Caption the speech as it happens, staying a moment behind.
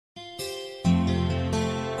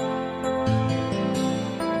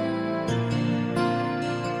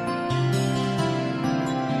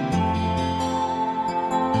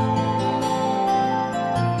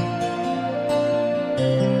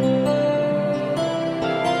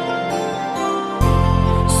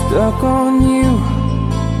stuck on you.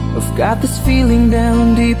 I've got this feeling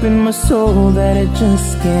down deep in my soul that I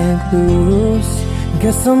just can't lose.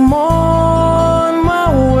 Guess I'm on my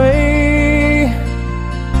way.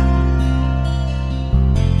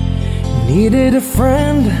 Needed a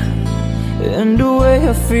friend, and the way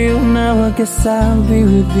I feel now, I guess I'll be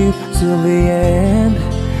with you till the end.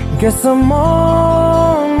 Guess I'm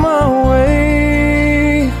on my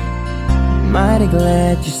way. Mighty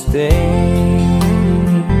glad you stayed.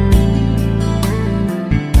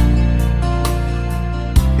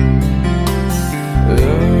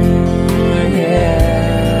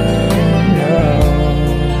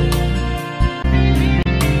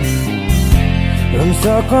 I'm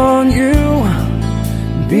stuck on you,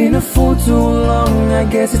 been a fool too long. I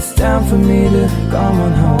guess it's time for me to come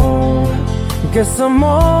on home. Guess I'm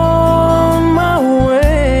on my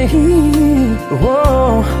way.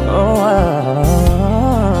 Whoa, oh,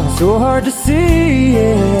 so hard to see,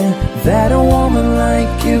 yeah, that a woman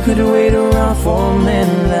like you could wait around for a man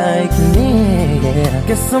like me, yeah.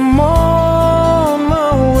 Guess I'm on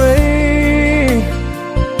my way.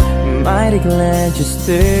 Mighty glad you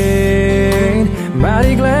stayed.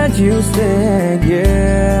 Mighty glad you stayed,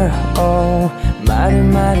 yeah. Oh, mighty,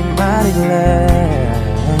 mighty, mighty glad.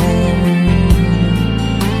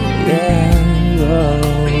 Yeah, oh,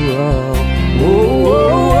 oh, oh,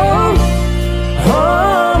 oh, oh.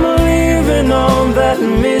 I'm leaving on that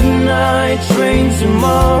midnight train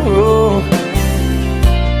tomorrow,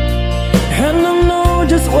 and I know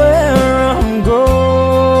just where I'm going.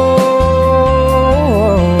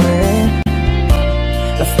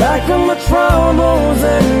 I've packed up my troubles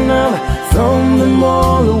and I've thrown them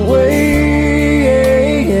all away,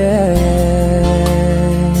 yeah.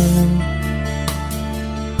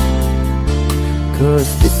 'Cause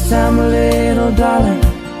this time, little darling,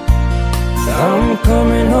 I'm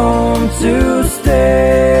coming home to stay.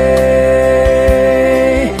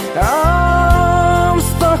 I'm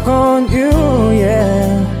stuck on you, yeah.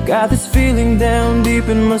 Got this feeling down deep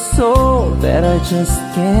in my soul that I just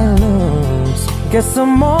can't lose. Guess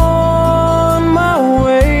I'm on my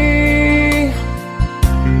way.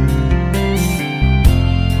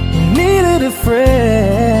 Needed a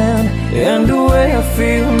friend, and the way I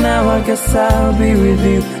feel now, I guess I'll be with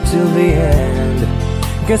you till the end.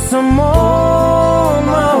 Guess I'm on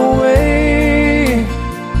my way.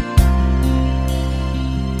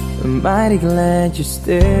 I'm mighty glad you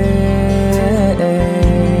stayed.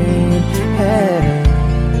 Hey.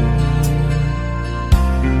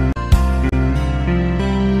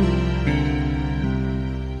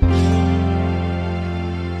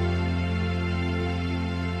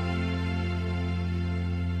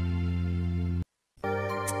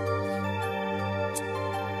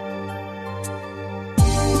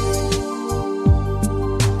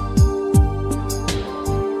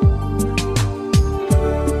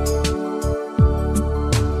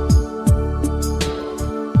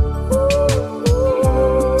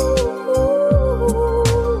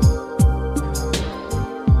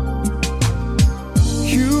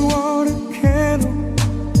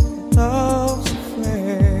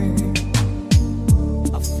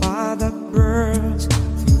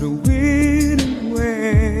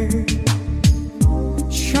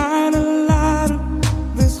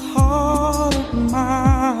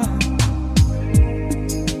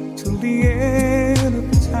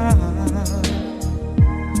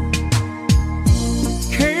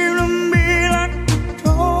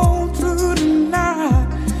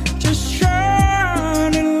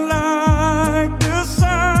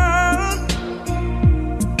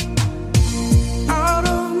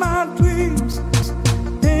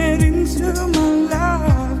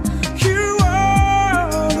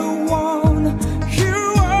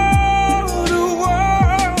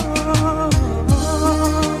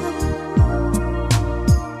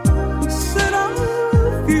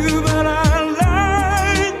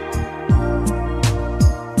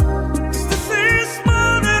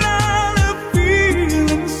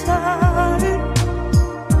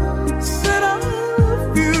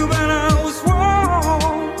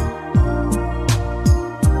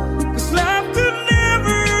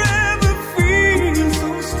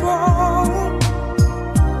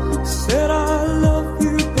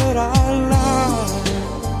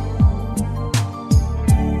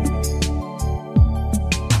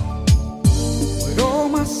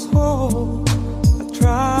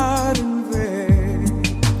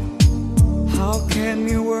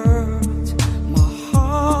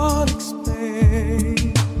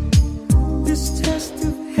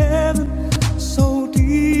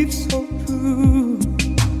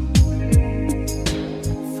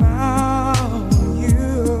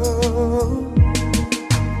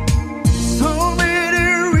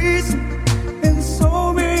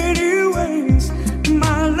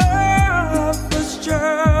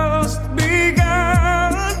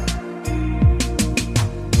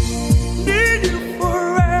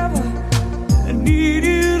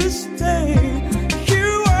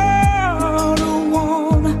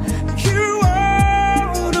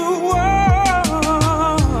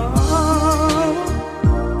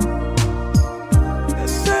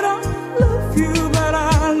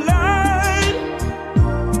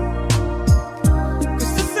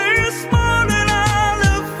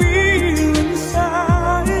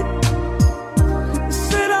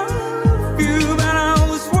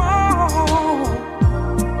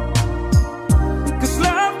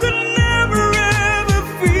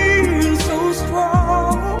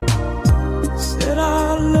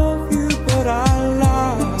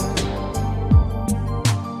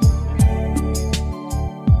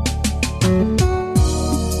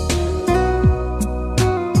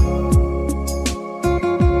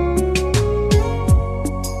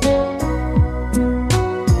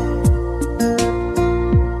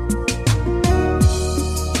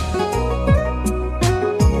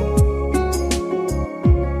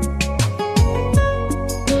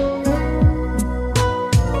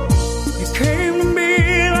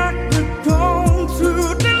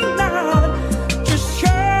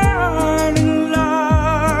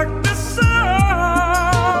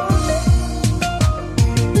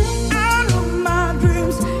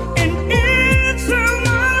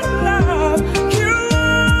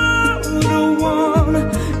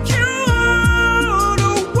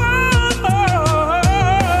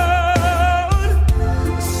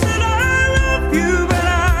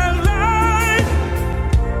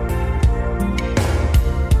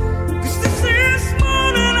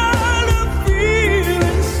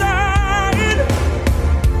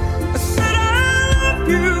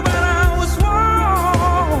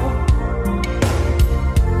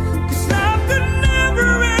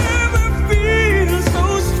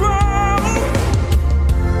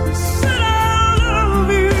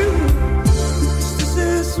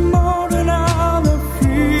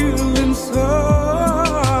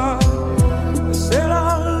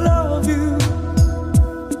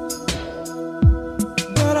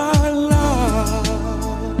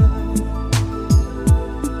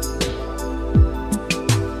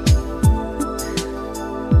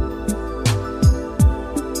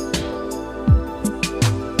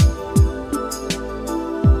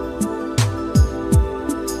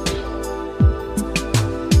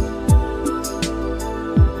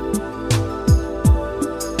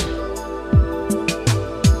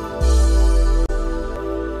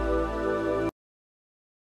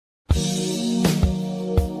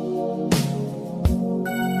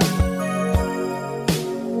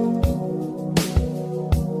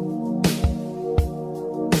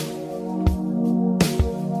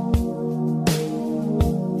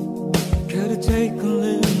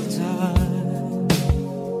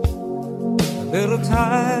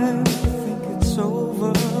 time to think it's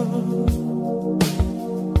over.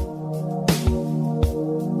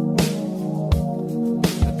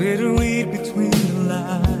 I better read between the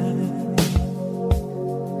lines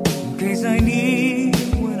in case I need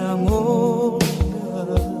when I'm older.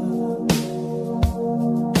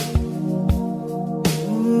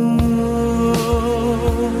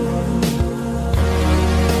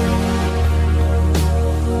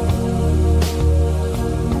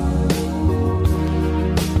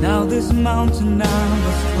 Now this mountain I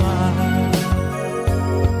must climb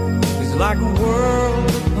is like a world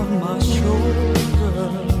upon my shoulder.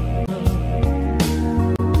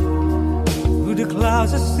 Through the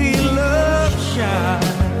clouds I see love shine.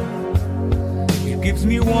 It gives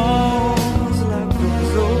me warmth like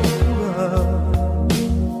goes over.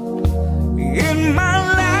 In my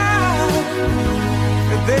life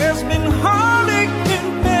there's been heartache and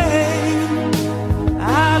pain. I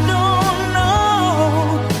don't know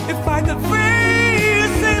if I could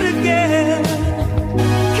face it again.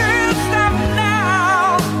 Can't stop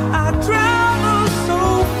now. I travel so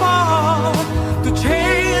far to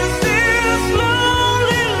chase this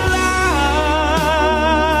lonely life.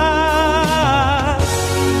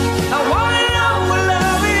 I wanna know what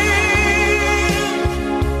love is.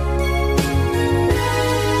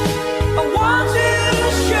 I want you to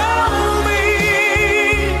show me.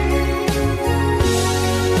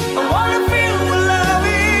 I wanna feel what love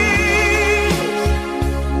is.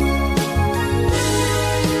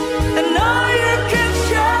 And all you can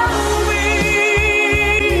show me.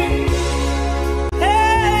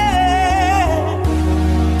 Hey.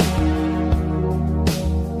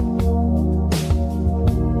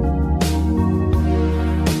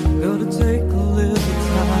 Gotta take a little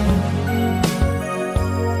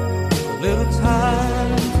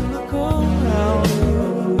time to look around me.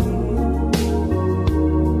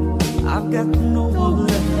 I've got no one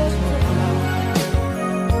left to hide.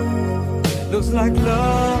 Looks like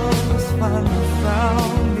love has finally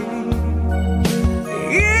found me.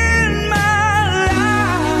 In my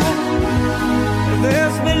life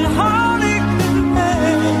there's been heartache and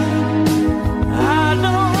pain. I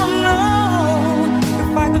don't know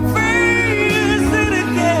if I could face it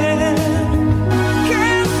again.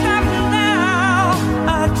 Can't stop now.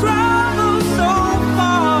 I travel so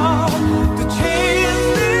far to chase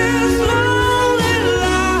this lonely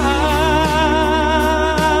life.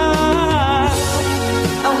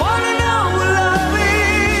 I wanna know what love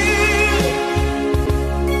is.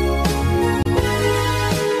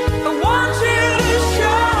 I want you to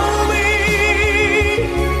show me.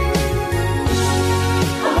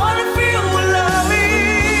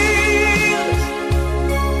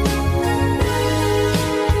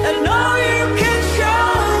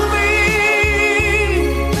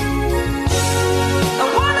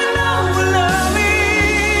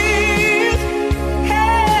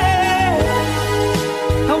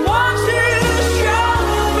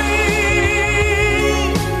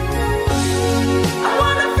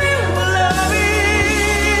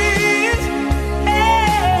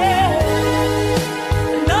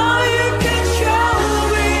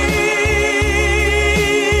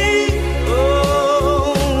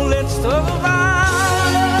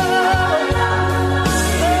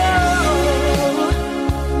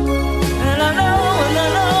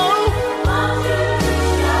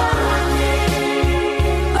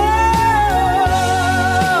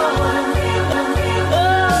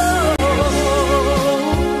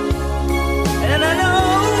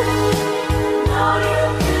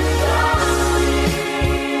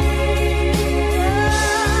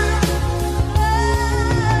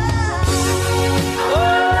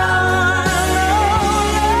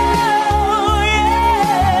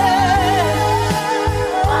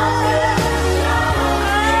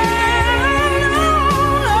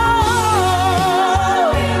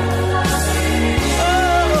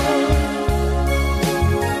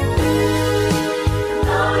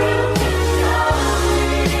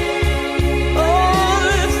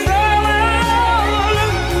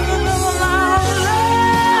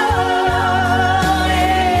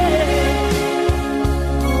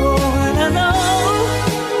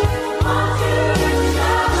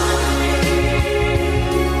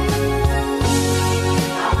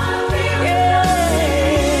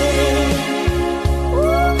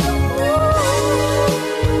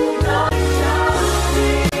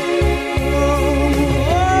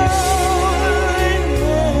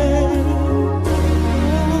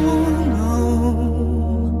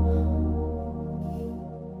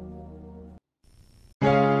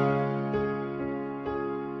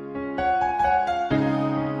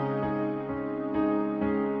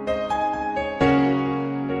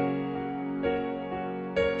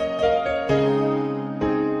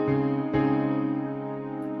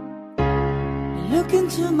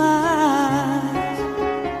 into my eyes,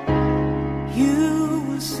 you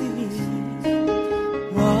will see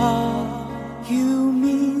what you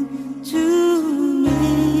mean to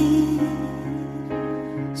me.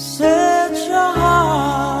 Search your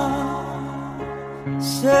heart,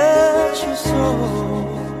 search your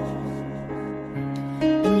soul,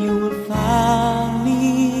 and you will find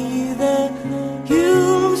me there.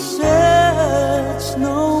 You search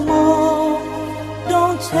no more.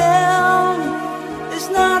 Don't tell me it's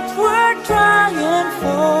not worth trying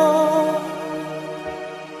for.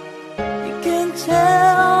 You can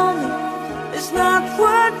tell me it's not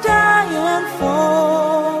worth dying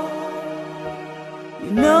for.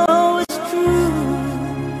 You know it's true.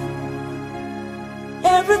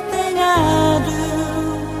 Everything I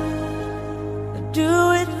do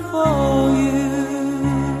it for you.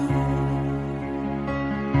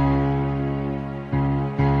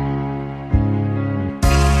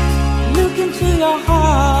 Look into your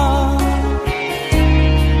heart,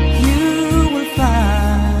 you will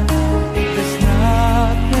find there's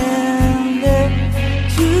nothing there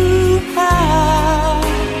to hide.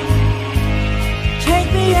 Take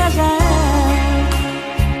me as I am,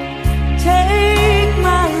 take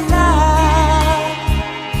my life,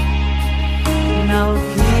 and I'll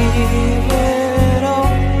give it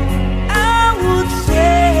all. I would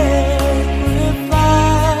sacrifice.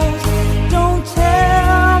 Don't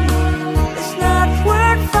tell me it's not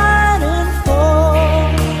worth fighting for.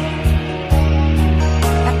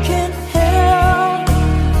 I can't help,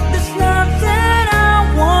 there's nothing I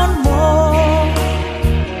want more.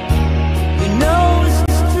 You know it's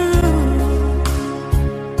true.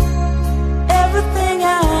 Everything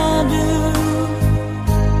I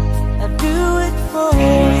do it for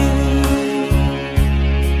you.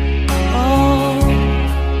 Oh,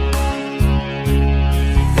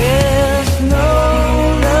 there's no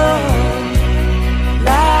love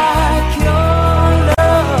like your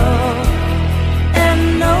love, and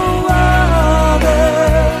no other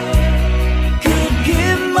could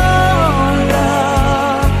give more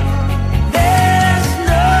love. There's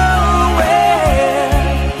nowhere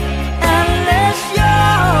unless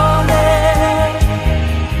you're there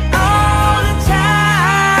all the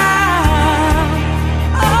time,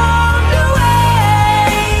 all the way.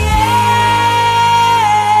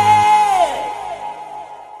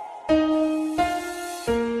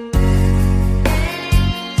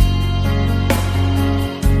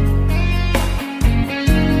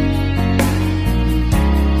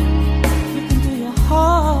 Look into your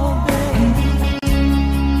heart, baby.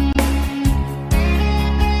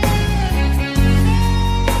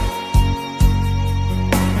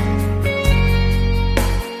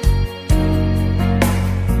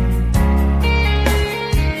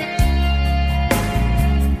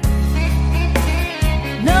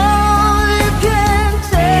 No, you can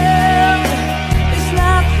tell it's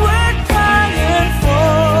not worth trying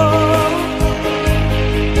for.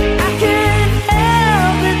 I can't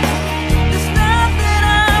help it, there's nothing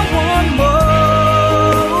I want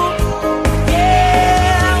more.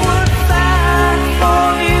 Yeah, I would fight for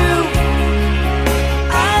you,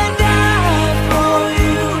 I'd die for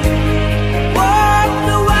you, walk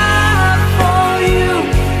the wild for you.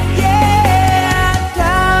 Yeah, I'd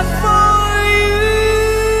die for you.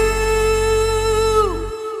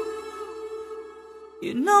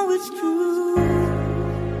 You know it's true.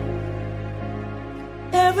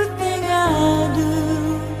 Everything I do,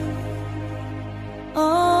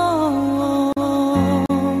 oh,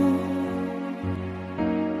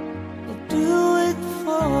 I do it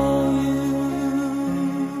for you.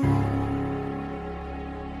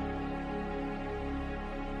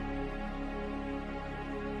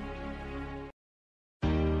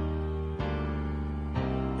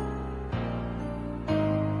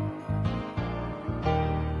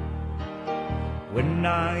 When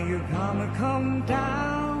are you gonna come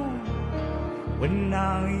down? When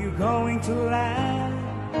are you going to land?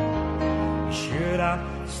 Should I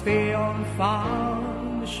stay on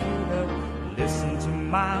farm? Should I listen to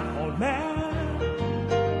my old man?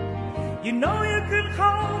 You know you could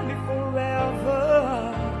call me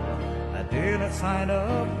forever. I didn't sign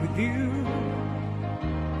up with you.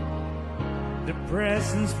 The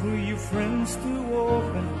presents for your friends to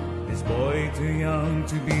open. This boy too young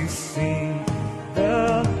to be seen.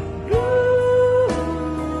 The blue,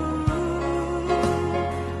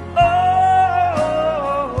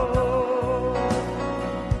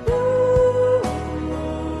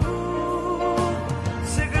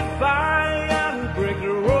 say goodbye and break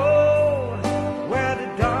the road where the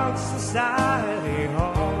dark society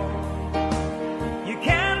hall. You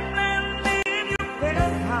can't blend me in your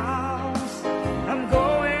penthouse. I'm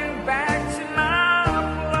going back to my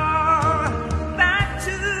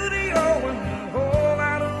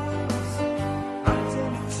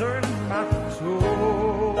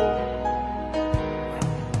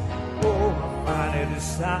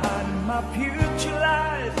decide my future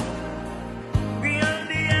lies beyond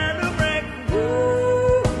the end of break.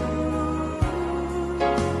 Ooh,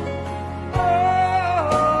 oh,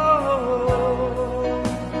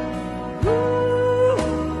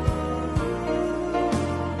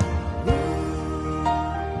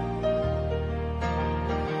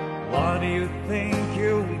 what do you think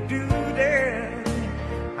you'll do there?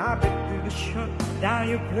 I bet you to shut down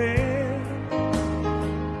your prayer,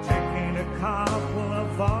 taking a couple of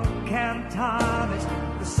Vulcan tonics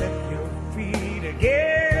to set your feet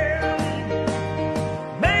again.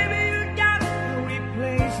 Maybe you got a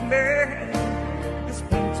replacement, this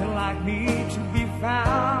painter like me to be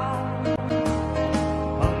found.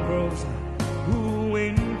 Mongrels who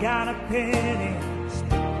ain't got a penny,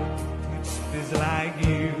 it's like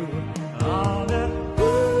you on the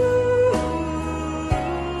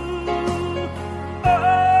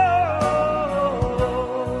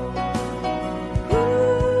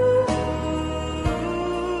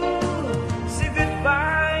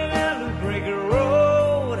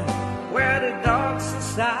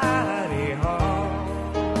society hall.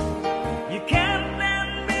 You can't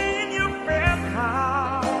land me in your friend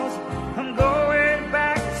house. I'm going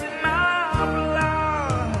back to my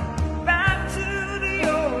blood, back to the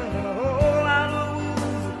old hole I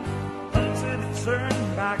lose until it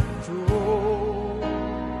turns back to old.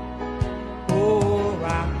 Oh, I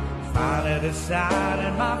finally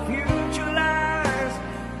decided my future lies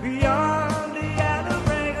beyond the other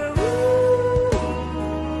breaker.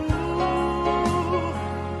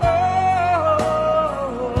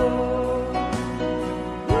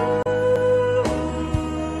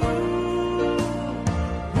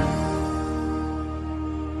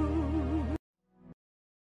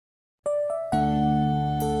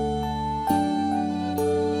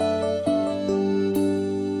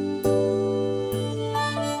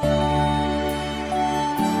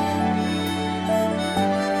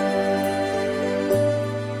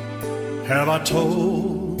 Have I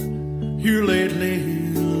told you lately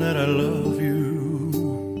that I love you?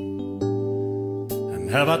 And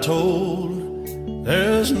have I told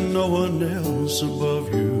there's no one else above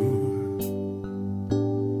you?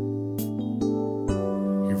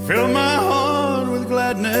 You fill my heart with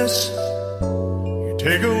gladness, you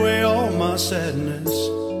take away all my sadness,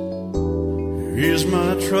 you ease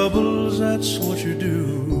my troubles, that's what you do.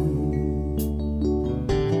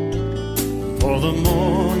 For the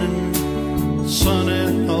morning sun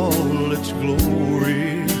in all its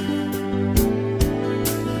glory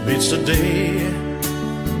meets the day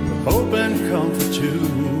with hope and comfort too.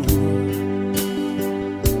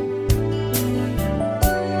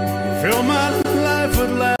 You fill my life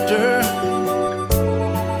with laughter,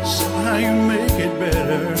 somehow you make it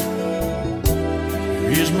better. You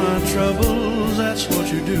ease my troubles, that's what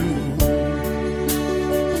you do.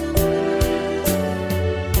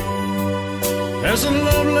 There's a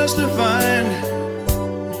love less defined,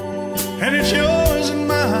 and it's yours and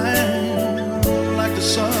mine, like the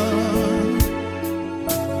sun.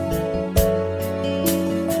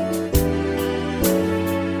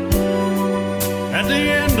 At the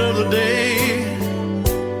end of the day,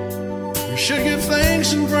 we should give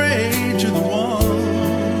thanks and pray to the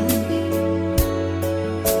one,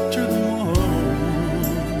 to the one.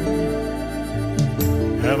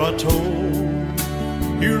 Have I told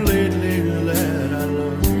you lately that I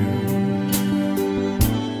love you?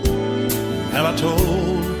 Have I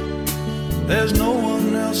told there's no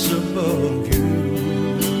one else above you?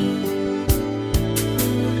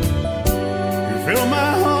 You fill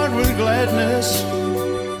my heart with gladness,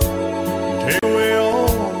 take away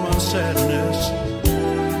all my sadness,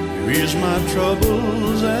 you ease my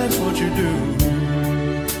troubles, that's what you do.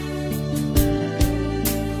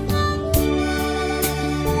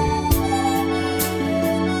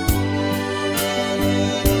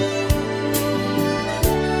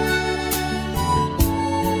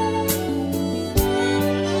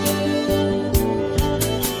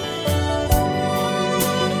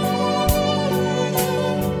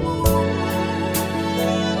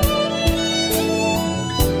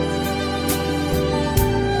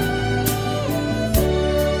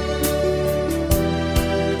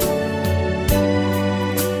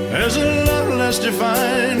 There's a love less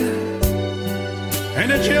defined,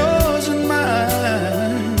 and it's yours and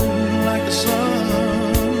mine, like the sun.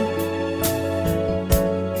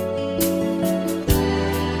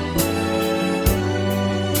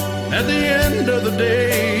 At the end of the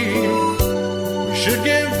day, we should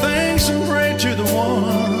give thanks and pray to the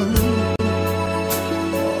one,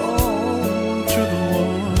 oh, to the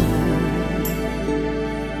one.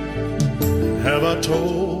 Have I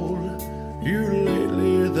told you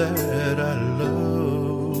lately that I love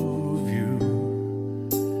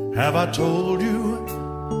Have I told you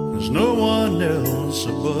there's no one else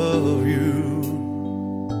above you?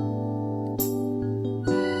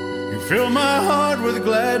 You fill my heart with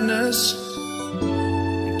gladness,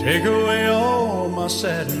 you take away all my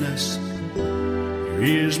sadness, you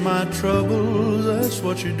ease my troubles, that's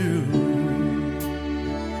what you do.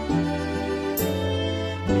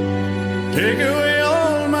 Take away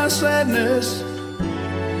all my sadness,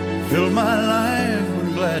 fill my life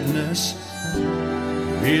with gladness,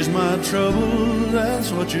 ease my troubles,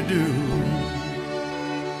 that's what you do.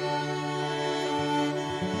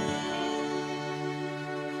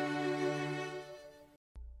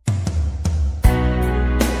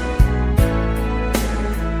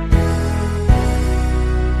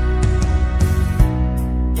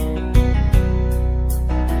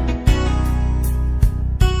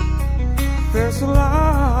 There's a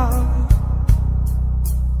love,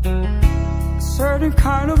 a certain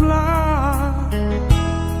kind of love,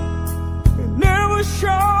 it never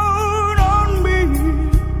shone on me.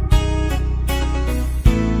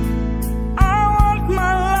 I want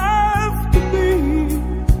my life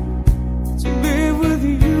to live with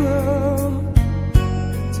you,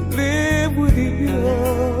 to live with you.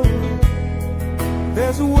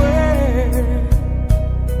 There's a way.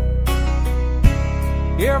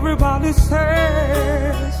 Everybody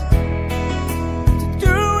says to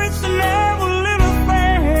do it's every little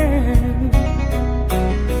thing,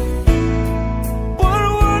 but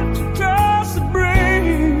what does it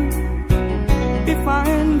bring if I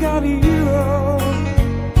ain't got you,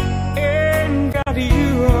 ain't got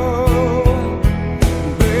you?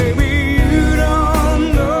 Baby, you don't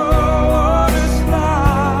know what it's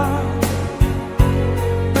like.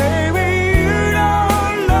 Baby, you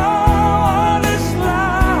don't know what it's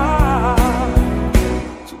like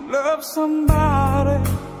to love somebody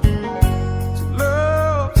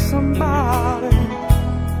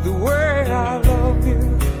the way I love you.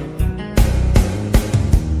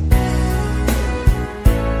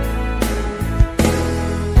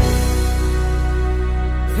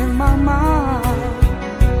 In my mind,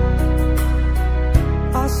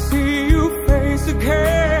 I see you face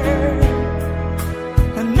again,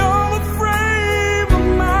 and no frame of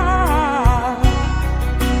mind.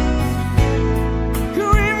 You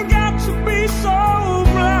ain't got to be so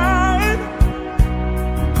blind.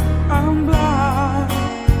 I'm blind,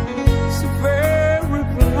 so very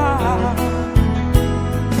blind.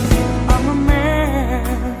 I'm a man,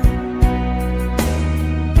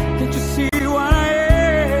 can't you see what I am?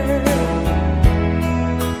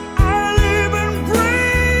 I live and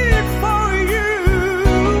breathe for you.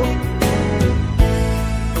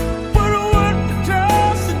 But what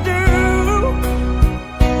does it do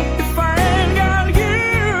if I ain't got you?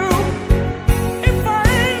 If I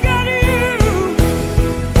ain't got you,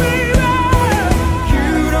 baby, you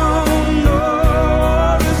don't know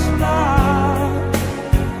what it's like.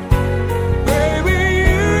 Baby,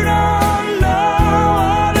 you don't know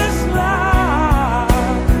what it's like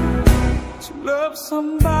to love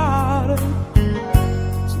somebody,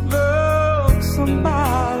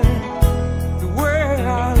 the way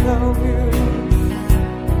I love you.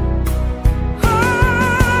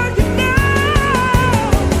 Oh,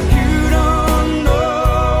 you don't know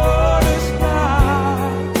what it's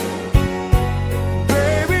like.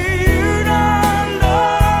 Baby, you don't know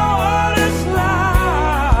what it's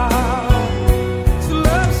like to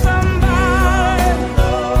love somebody,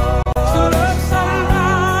 to love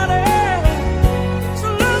somebody, to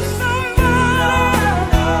love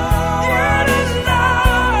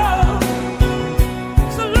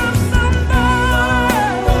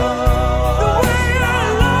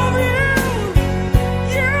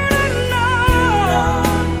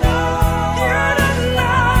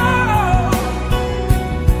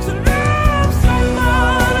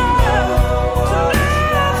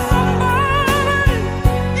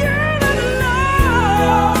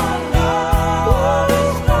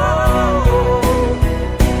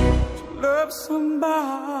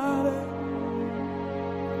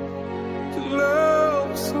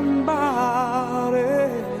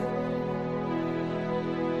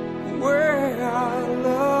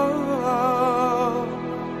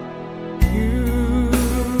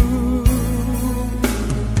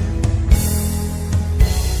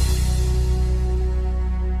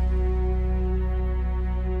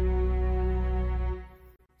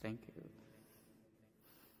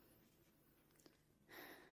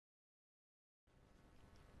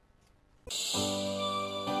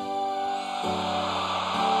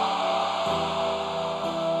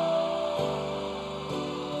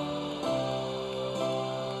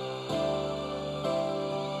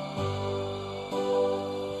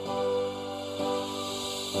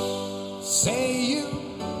Say you,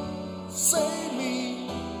 say me,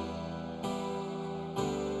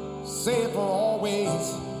 say it for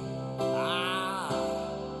always.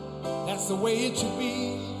 That's the way it should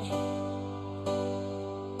be.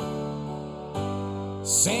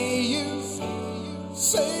 Say you,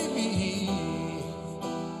 say me,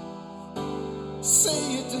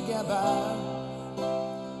 say it together,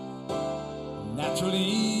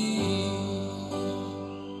 naturally.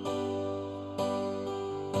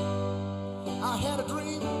 I had a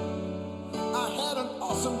dream, I had an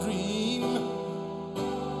awesome dream.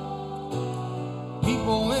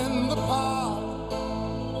 People in the park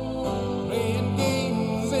playing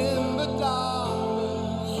games in the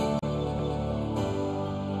dark,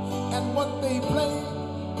 and what they played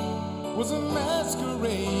was a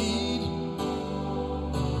masquerade.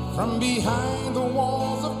 From behind the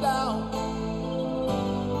walls of doubt,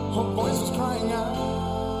 her voice was crying out.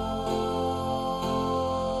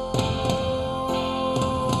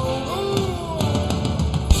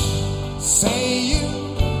 Say you,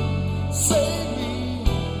 say me,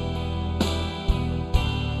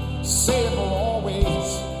 say it for always.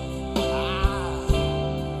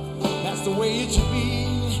 That's the way it should be.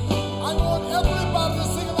 I want everybody to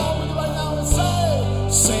sing along with me right now and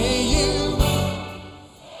say you.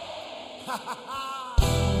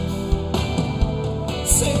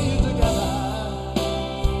 Say it together,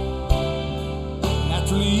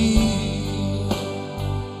 naturally.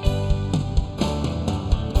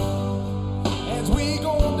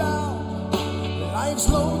 Life's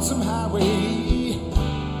lonesome highway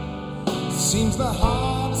seems the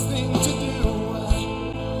hardest thing to do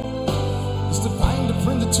is to find a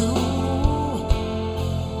friend or two,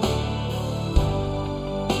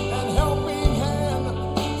 and helping hand,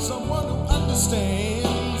 someone who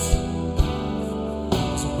understands.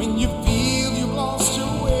 So when you feel you've lost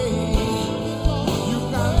your way, you've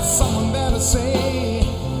got someone there to say,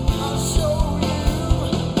 I'll show you.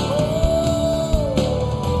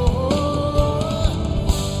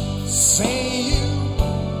 Say you,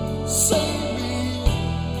 say me,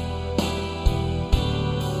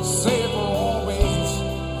 say it for always.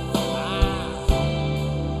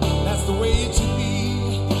 That's the way it should be.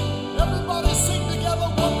 Everybody sing together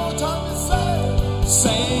one more time and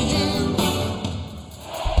say you.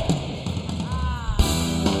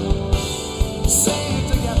 Say it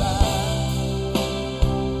together,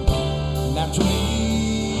 naturally.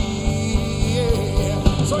 Yeah.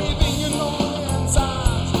 So you think you know the inside.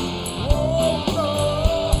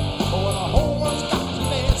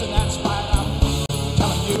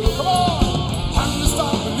 Come on, time to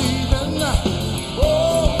start believing.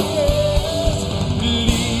 Oh yes,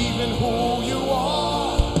 believing who you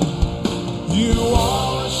are. You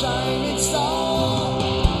are a shining star.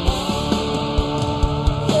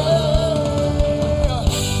 Yeah,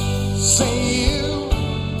 say you,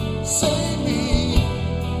 say me,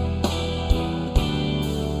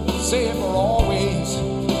 say it for always.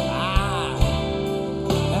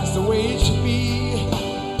 That's the way it should be.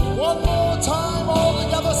 One more time, all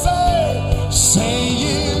together, say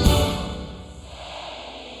you.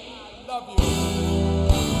 I love you.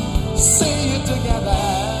 Say it together,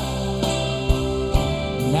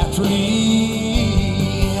 naturally.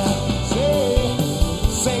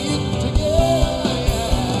 Say it together.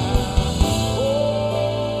 Oh,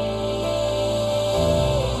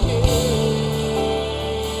 yeah.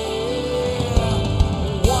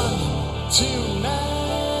 1, 2, now.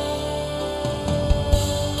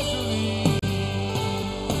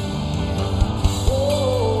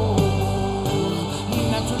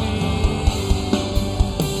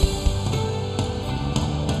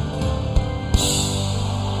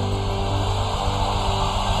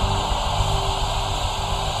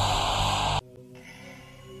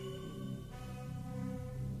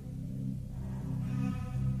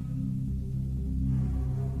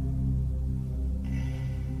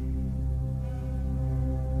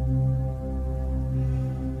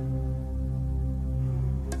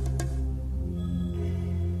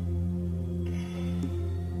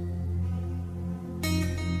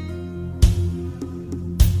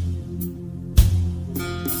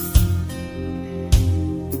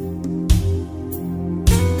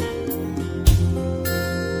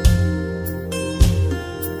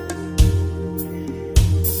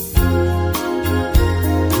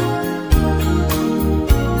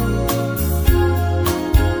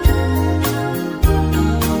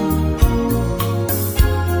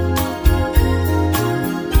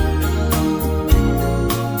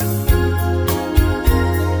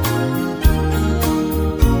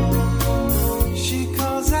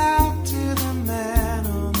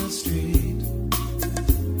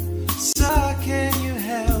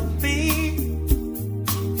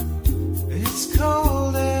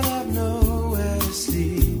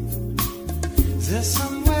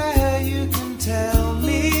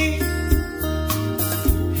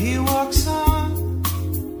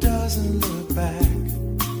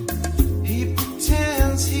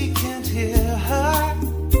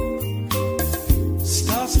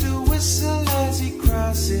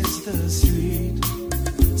 the street.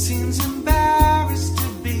 Seems embarrassed to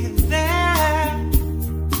be there.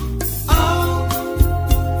 Oh,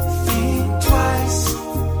 think twice,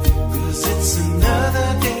 'cause it's another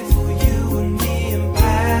day for you and me in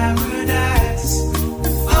paradise.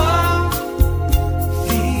 Oh,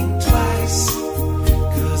 think twice,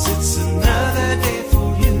 'cause it's another day for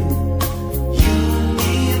you and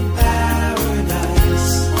me in paradise.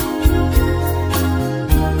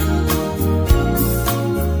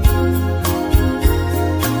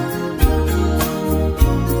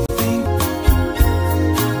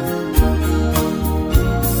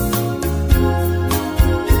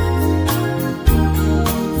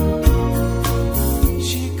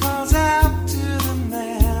 She calls out to the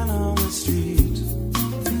man on the street.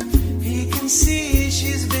 He can see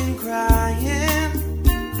she's been crying.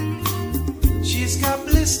 She's got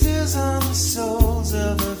blisters on the soles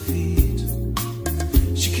of her feet.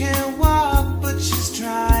 She can't walk, but she's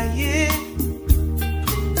trying.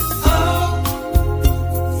 Oh,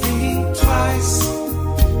 think twice,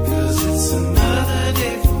 'cause it's another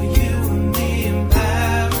day for you and me in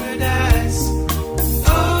paradise.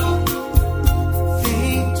 Oh,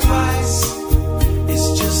 think twice, it's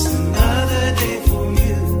just another day for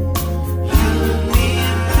you and me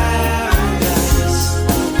in paradise.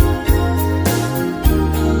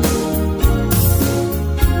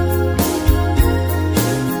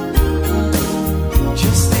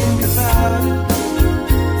 Just think about it.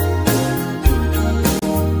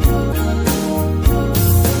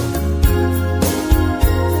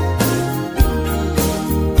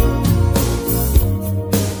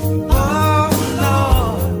 Oh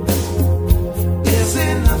Lord, is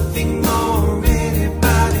there nothing more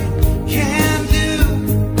anybody can do?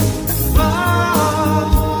 Oh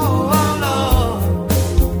Lord,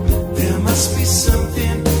 there must be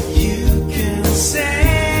something you can say.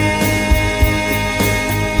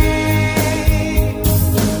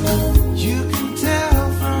 You can tell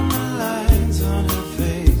from the lines on her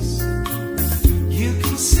face. You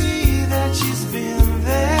can see that she's been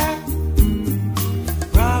there.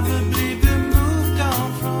 Probably been moved on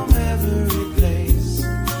from every place,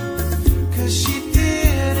 'cause she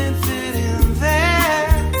didn't fit in there.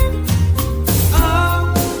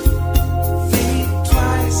 Oh, think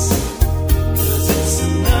twice, 'cause it's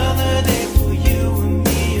another day for you and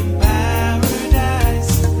me in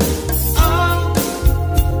paradise. Oh,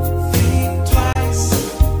 think twice,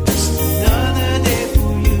 just another day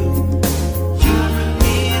for you and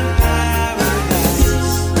me in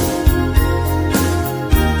paradise.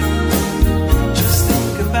 Just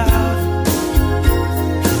think about it.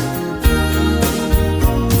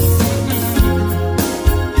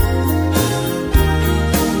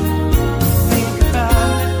 Think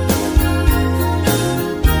about it.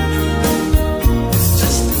 It's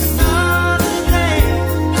just another day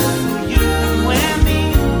for you and me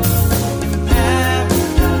in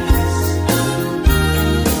paradise.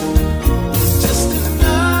 It's just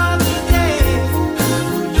another day for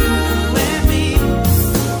you and me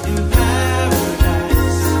in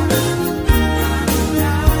paradise.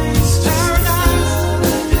 It's paradise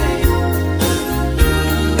today.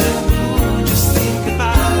 Just think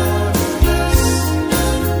about it.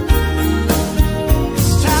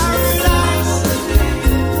 It's paradise today.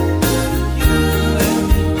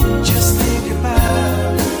 Just think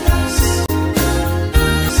about us.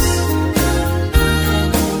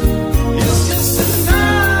 It's just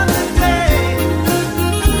another day.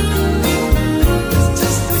 It's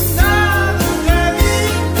just another day.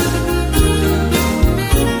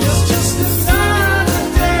 It's just another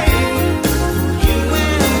day. You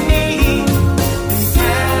and me in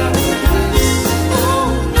paradise. Oh,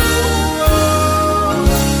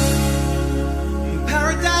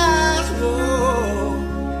 paradise.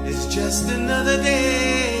 Whoa, it's just another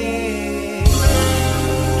day.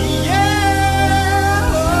 Yeah.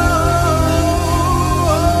 Oh,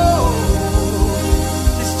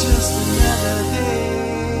 it's just another day.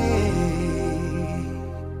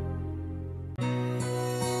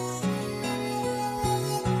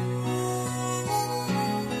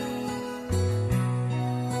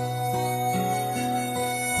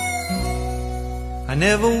 I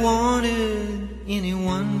never wanted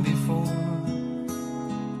anyone before,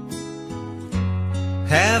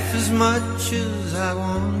 half as much as I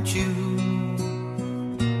want you.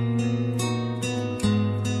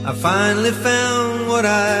 I finally found what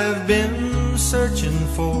I've been searching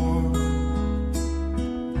for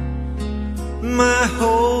my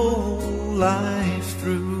whole life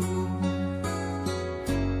through.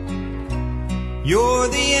 You're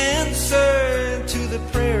the answer to the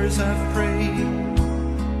prayers I've prayed,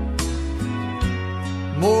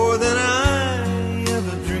 more than I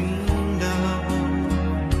ever dreamed.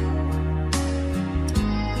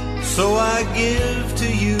 I give to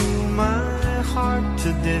you my heart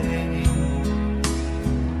today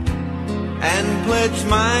and pledge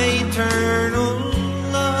my eternal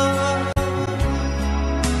love.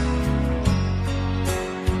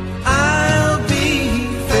 I'll be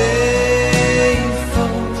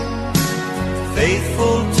faithful,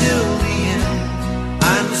 faithful till the end.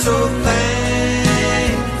 I'm so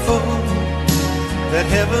thankful that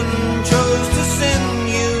heaven chose to send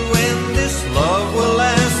you, and this love will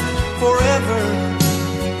last forever.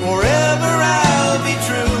 Forever I'll be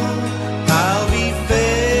true, I'll be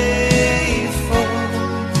faithful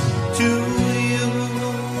to you.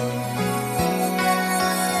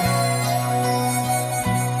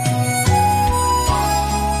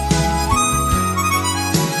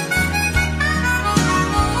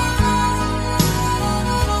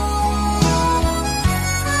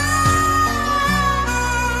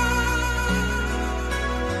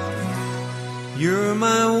 You're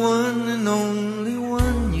my one and only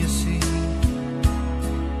one, you see.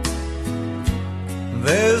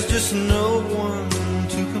 There's just no one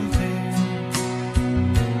to compare.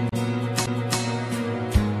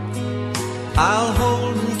 I'll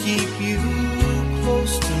hold and keep you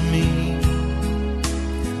close to me,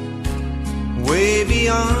 way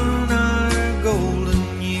beyond our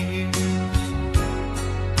golden years.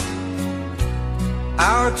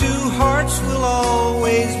 Our two hearts will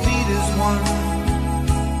always beat as one.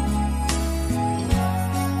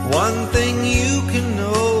 One thing you can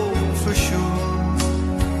know for sure,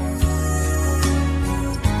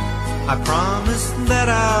 I promise that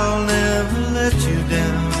I'll never let you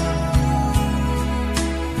down.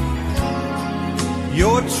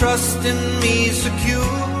 Your trust in me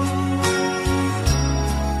secure,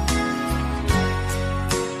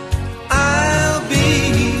 I'll be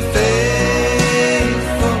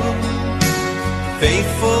faithful,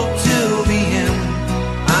 faithful till the end.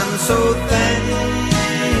 I'm so thankful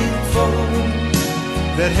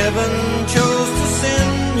that heaven chose to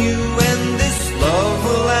send you, and this love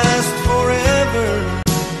will last forever.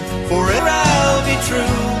 Forever I'll be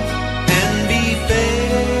true and be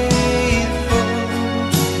faithful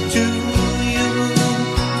to you.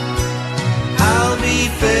 I'll be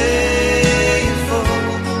faithful,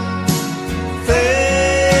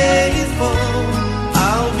 faithful.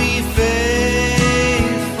 I'll be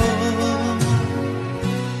faithful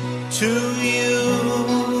to you.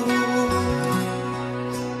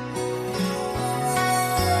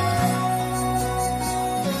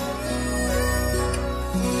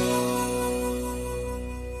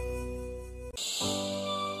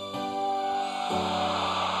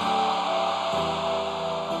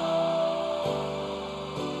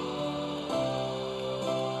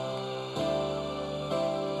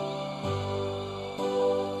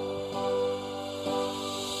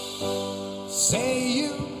 Say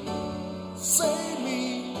you, say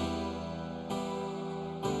me,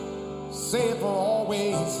 say it for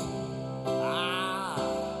always. Ah,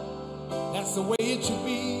 that's the way it should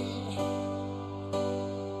be.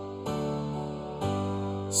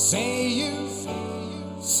 Say you,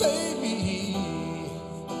 say me,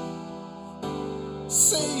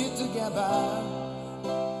 say it together,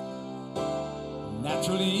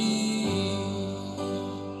 naturally.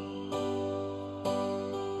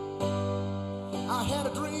 I had a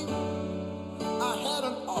dream, I had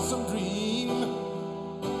an awesome dream.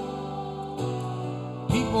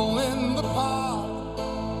 People in the park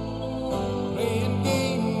playing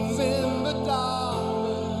games in the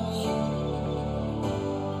dark,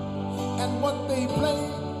 and what they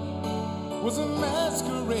played was a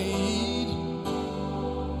masquerade.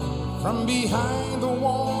 From behind the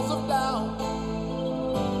walls of doubt,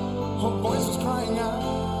 her voice was crying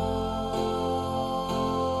out.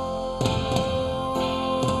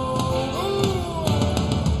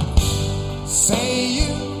 Say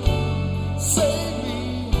you, say me,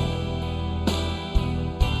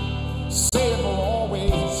 say it for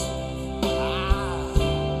always. Ah,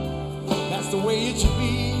 that's the way it should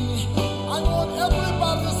be. I want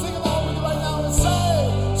everybody to sing along with me right now and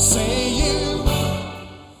say you.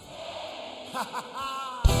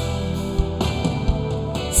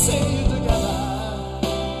 Say it together,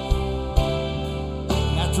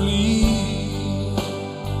 naturally.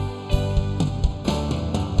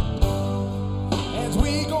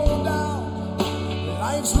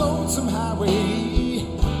 Life's lonesome highway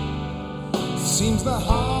seems the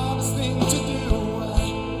hardest thing to do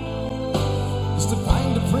is to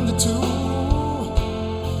find a friend or two,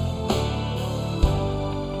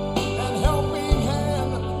 and helping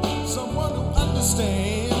hand, someone who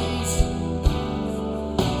understands.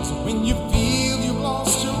 So when you feel you've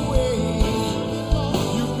lost your way,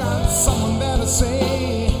 you've got someone there to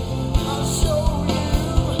say, I'll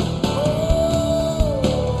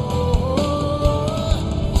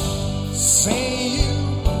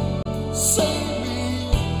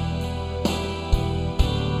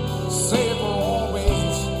Say it for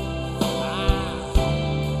always.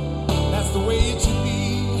 That's the way it should be.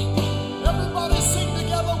 Everybody sing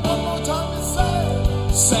together one more time and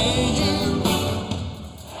say you.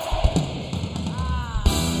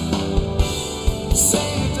 Say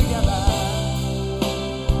it together.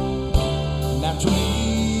 Naturally.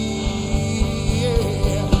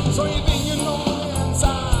 Yeah. So you think you know the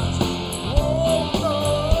inside. Oh no.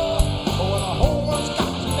 But when the whole world's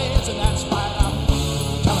got to dance, and that's right, I'm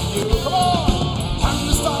telling you. Come on. Time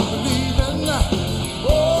to start believing.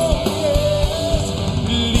 Oh yes.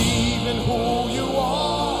 Believe in who you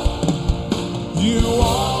are. You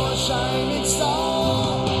are a shining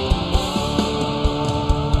star.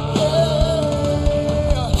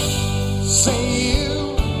 Yeah. Say you,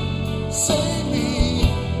 say me.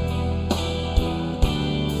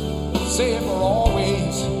 Say it for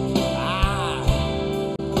always.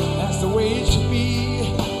 That's the way it should be.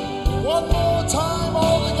 One more time,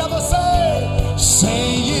 all together,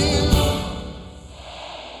 say you.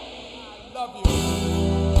 I love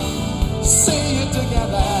you. Say it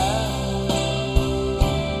together.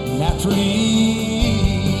 Naturally.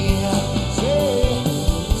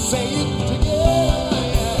 Say it together.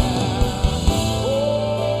 Oh,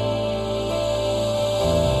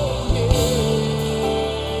 yeah.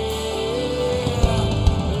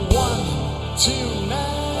 1, 2,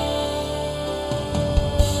 naturally.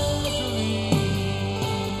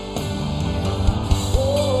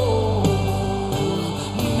 Oh,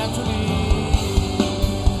 naturally.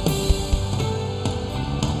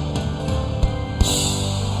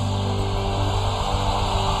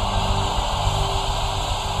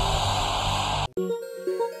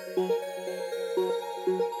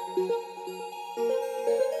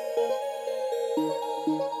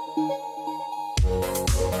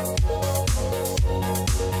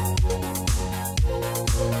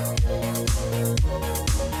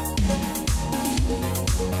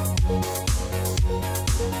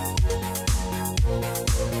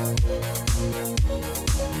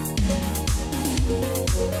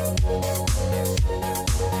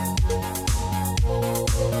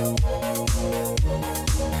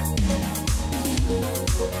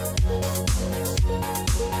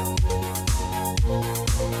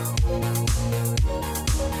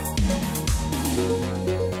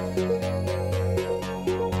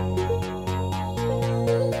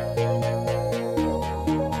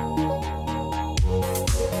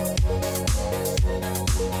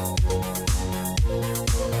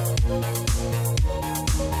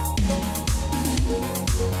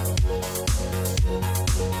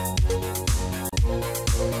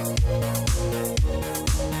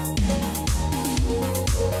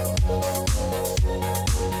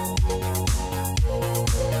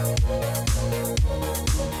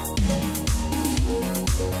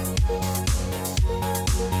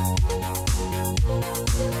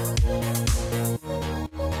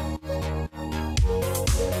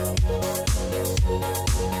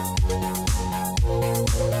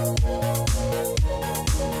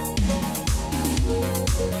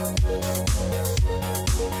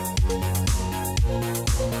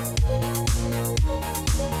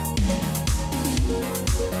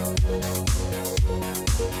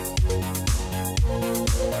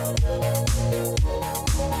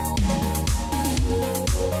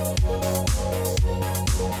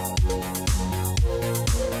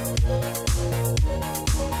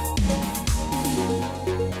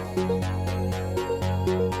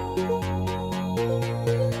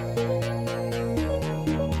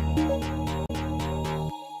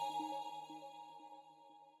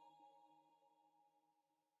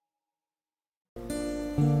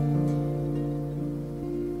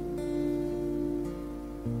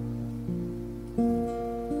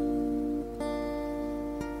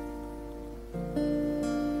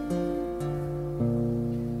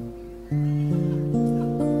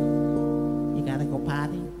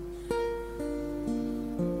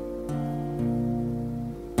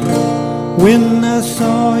 When I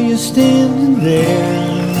saw you standing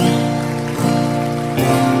there,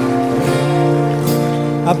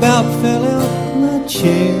 I about fell out my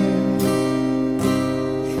chair.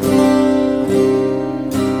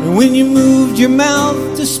 And when you moved your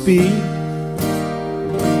mouth to speak,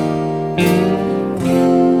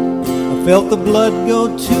 I felt the blood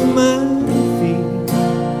go to my feet.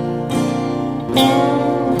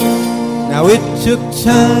 Now it took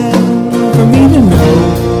time for me to know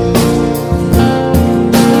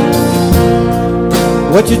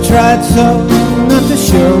what you tried so not to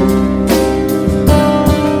show,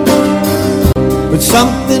 but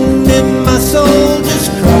something in my soul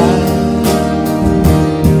just cried.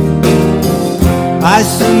 I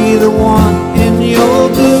see the want in your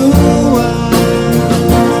blue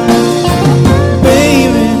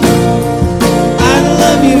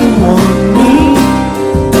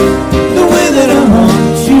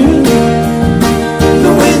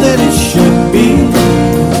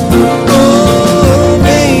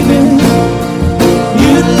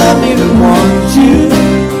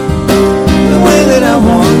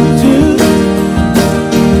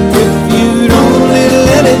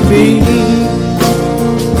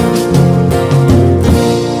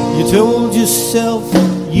told yourself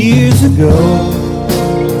years ago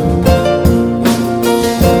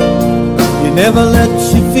you never let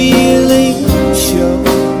your feelings show.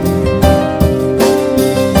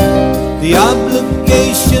 The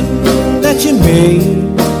obligation that you made,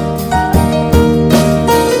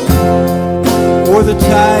 or the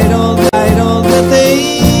title that they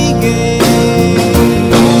gave.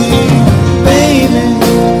 Baby,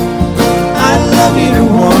 I love you to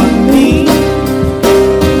want me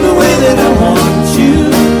the way that I want you,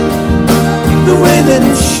 the way that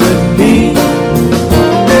it should be.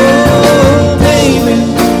 Oh, baby,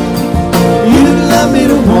 you love me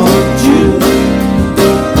to want you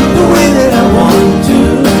the way that I want to.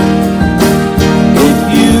 If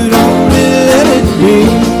you'd only let it be.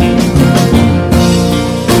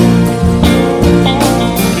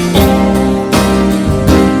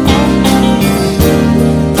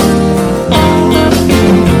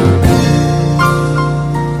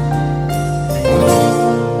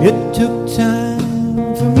 It took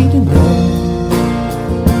time for me to know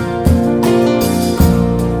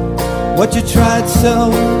what you tried so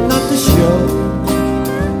not to show.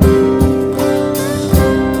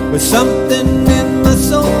 But something in my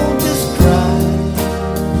soul just cried.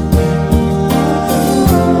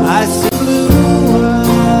 I see blue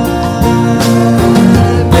eyes.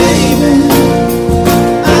 Baby,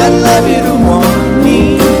 I'd love you to want me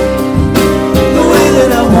the way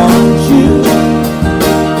that I want you,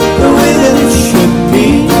 the way that it should be.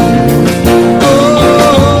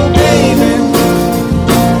 Oh, baby,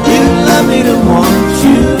 you love me to want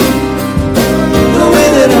you the way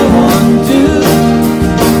that I want to.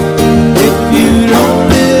 If you'd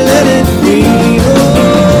only let it be.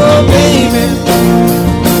 Oh, baby,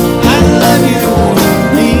 I love you to want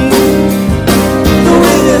me the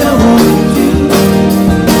way that I want you,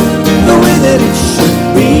 the way that it should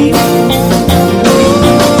be. Oh,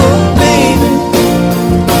 baby,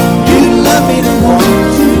 you love me to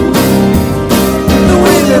want you the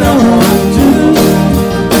way that I want to.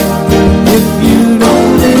 If you'd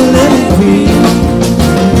only let it be.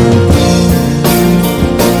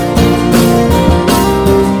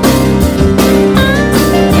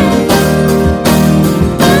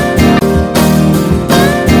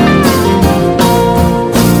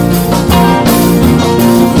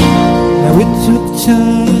 Now it took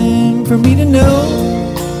time for me to know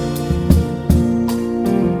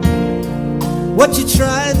what you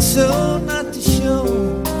tried so not to show.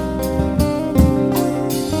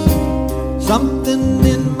 Something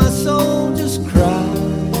in my soul just cried.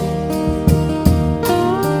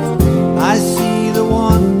 I see the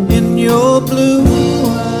one in your blue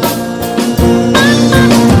eyes.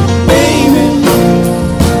 Baby,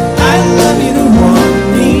 I love you to want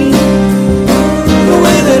me the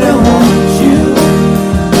way that I want you,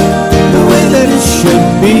 the way that it should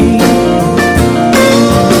be.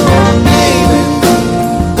 Baby,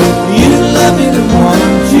 you love me to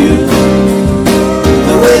want you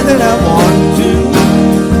the way that I want to.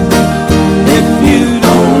 If you'd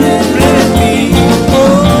only let it be. Oh,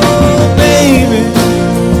 baby,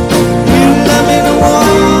 you love me to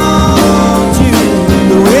want you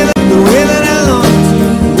the way that I want to,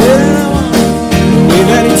 the way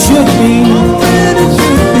that it should be, the way that it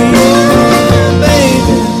should be. Oh,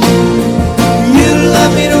 baby, you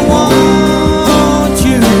love me to want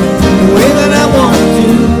you the way that I want to.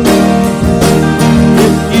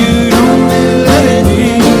 If you'd only let it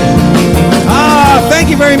be. Thank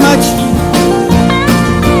you very much.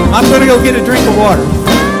 I'm going to go get a drink of water.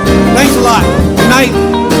 Thanks a lot. Good night.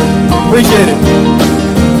 Appreciate it.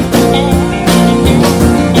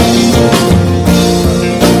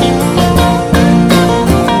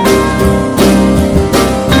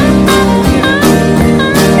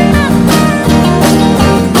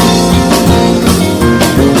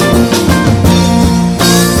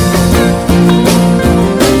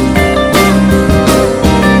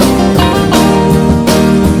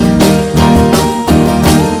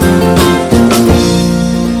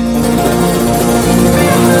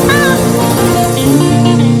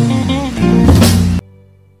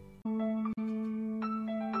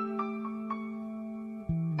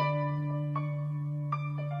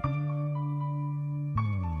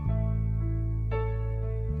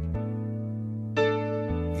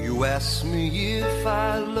 You ask me if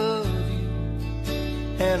I love you,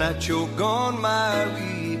 and I choke on my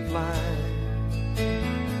reply.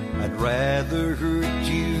 I'd rather hurt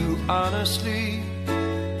you honestly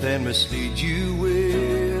than mislead you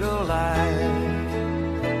with a lie.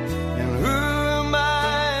 And who am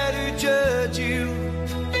I to judge you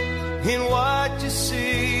in what you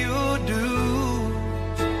say or do?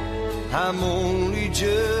 I'm only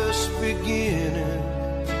just beginning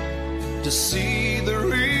to see the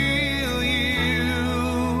real you.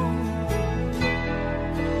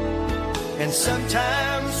 And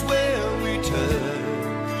sometimes when we touch,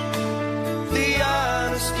 the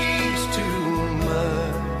honesty's too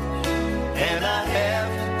much, and I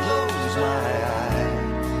have to close my eyes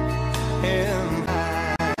and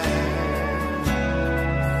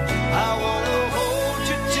I wanna hold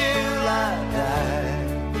you till I die,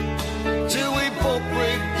 till we both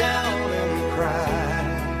break down and cry.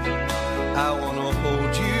 I wanna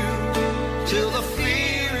hold you till the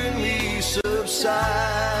fear in me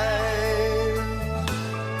subsides.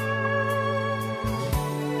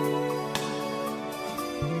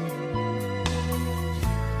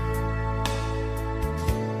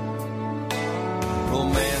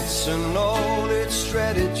 Romance and all its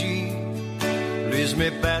strategy leaves me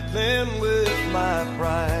battling with my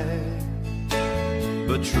pride,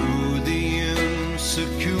 but through the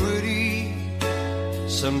insecurity,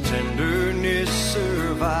 some tenderness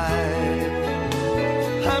survives.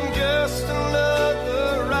 I'm just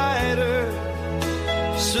another rider,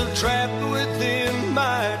 still trapped within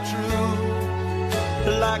my truth,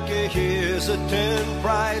 like a hesitant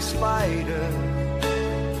prize fighter,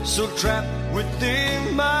 so trapped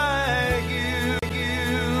within my youth.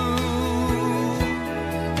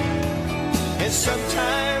 And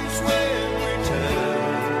sometimes when we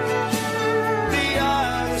touch, the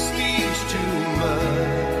honesty's too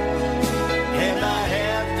much, and I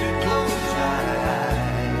have to close my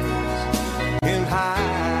eyes and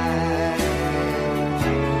hide.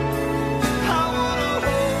 I wanna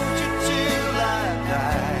hold you till I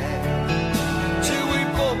die, till we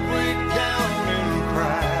both break down and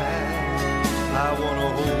cry. I wanna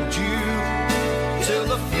hold you till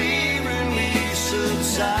the fear in me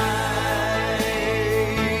subsides.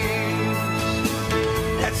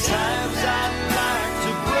 At times I'd like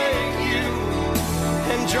to break you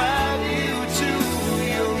and drive you to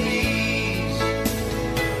your knees.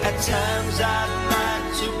 At times I'd like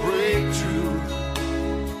to break through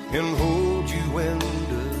and hold you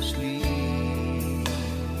endlessly.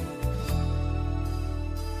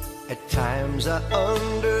 At times I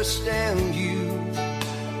understand you,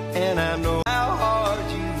 and I know how hard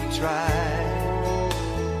you try.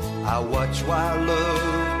 I watch while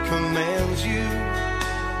love commands you,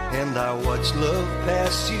 and I watch love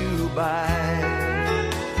pass you by.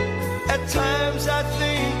 At times I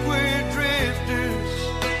think we're drifters,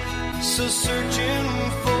 so searching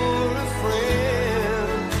for a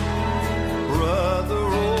friend, brother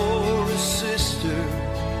or a sister,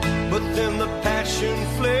 but then the passion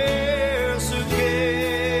flares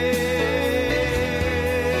again.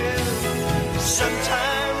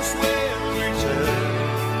 Sometimes when we touch,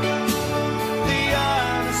 the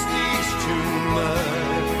honesty's too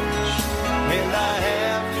much, and I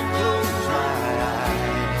have to close my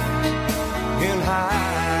eyes and hide.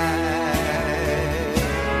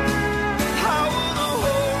 I wanna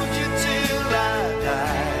hold you till I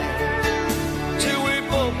die, till we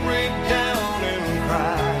both break down and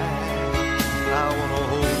cry. I wanna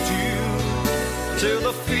hold you till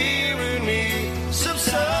the fear in me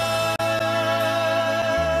subsides.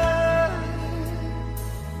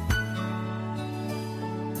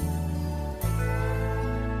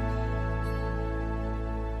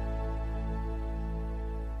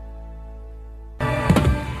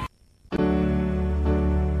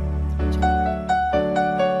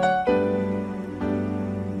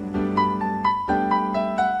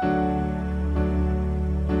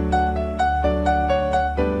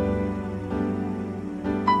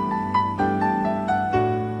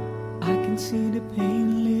 I can see the pain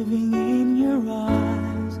living in your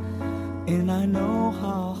eyes, and I know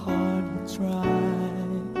how hard you try.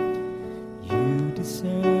 You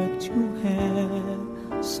deserve to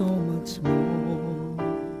have so much more.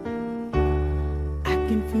 I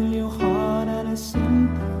can feel your heart and I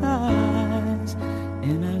sympathize,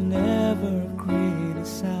 and I never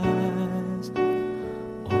criticize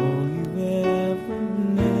all you've ever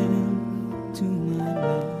meant to my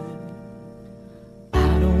life. I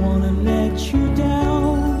don't wanna let you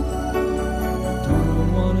down, don't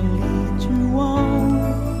wanna lead you on.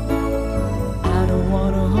 I don't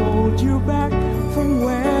wanna hold you back from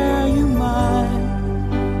where you might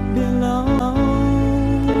belong.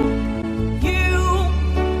 You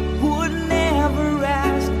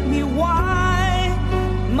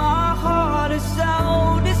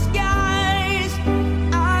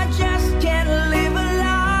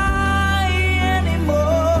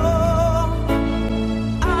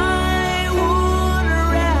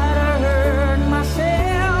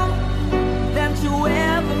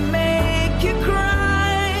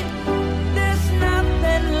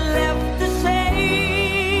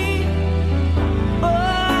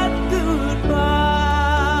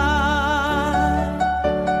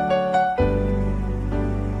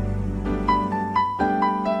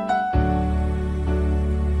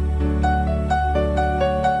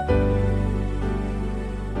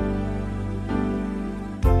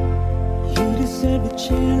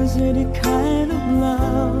chance any kind of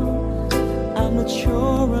love. I'm not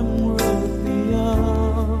sure I'm worthy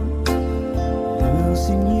of.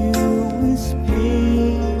 Losing you is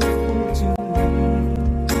painful to me.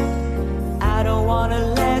 I don't wanna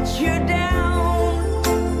let you down.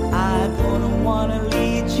 I don't wanna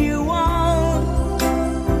lead you on.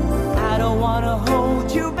 I don't wanna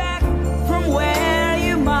hold you back from where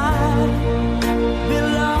you might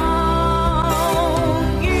belong.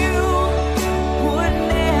 You would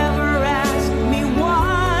never ask me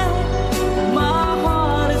why. My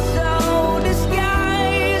heart is so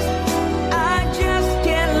disguised. I just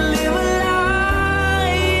can't live a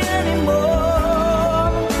lie anymore.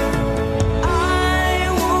 I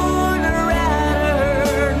would rather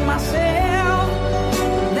hurt myself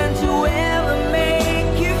than to ever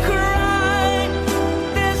make you cry.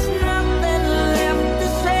 There's nothing left to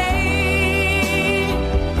say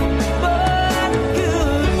but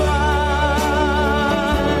goodbye.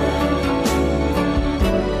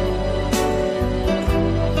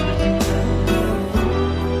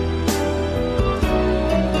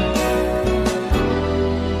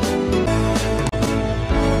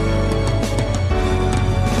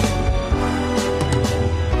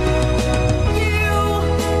 You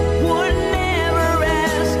would never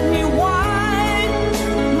ask me why.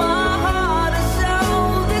 My heart is so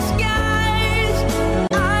disguised.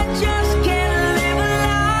 I just can't live a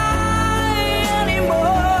lie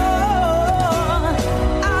anymore.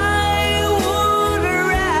 I would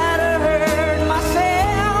rather hurt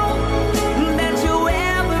myself than to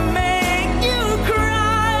ever make you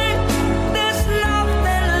cry. There's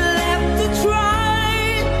nothing left to try,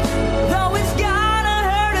 though it's gonna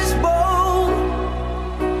hurt us both.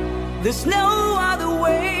 There's no other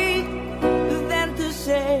way than to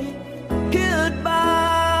say goodbye.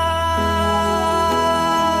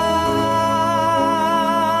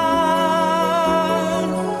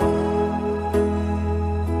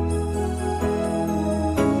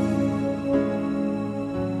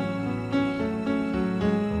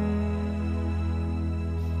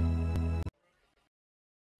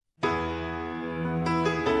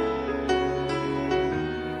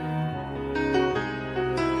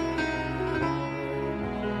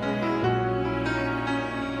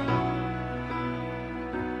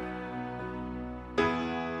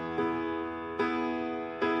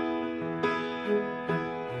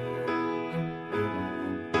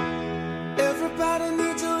 Everybody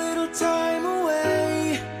needs a little time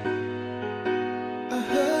away, I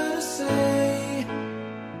heard her say,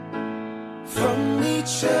 from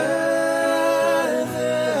each other.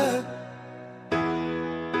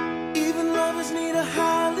 Even lovers need a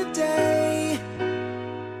holiday,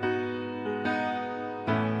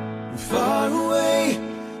 far away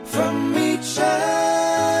from each other.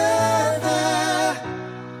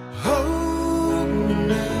 Oh,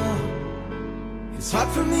 now it's hard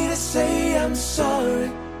for me to say I'm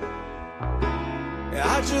sorry.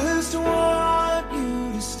 I just want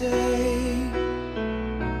you to stay.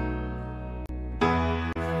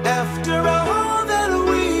 After all that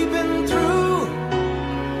we've been through,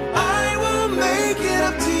 I will make it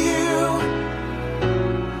up to you.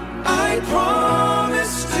 I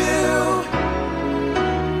promise to.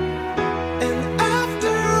 And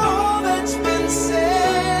after all that's been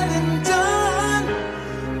said and done,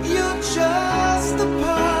 you're just the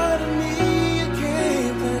part of me you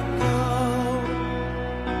can't let go.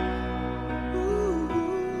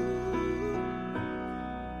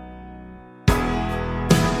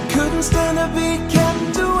 Couldn't stand to be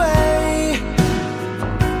kept away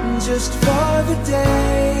just for the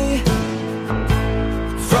day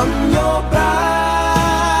from your body.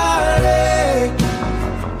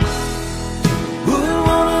 Wouldn't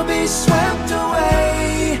wanna be swept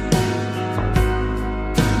away,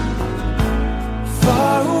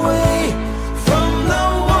 far away from the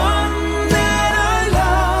one that I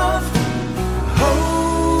love.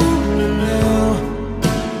 Oh, now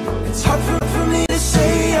it's hard for me to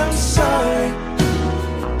say I'm sorry.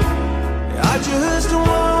 I just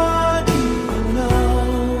want you to know.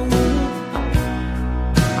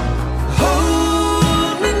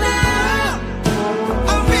 Hold me now.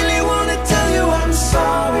 I really wanna tell you I'm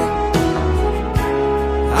sorry.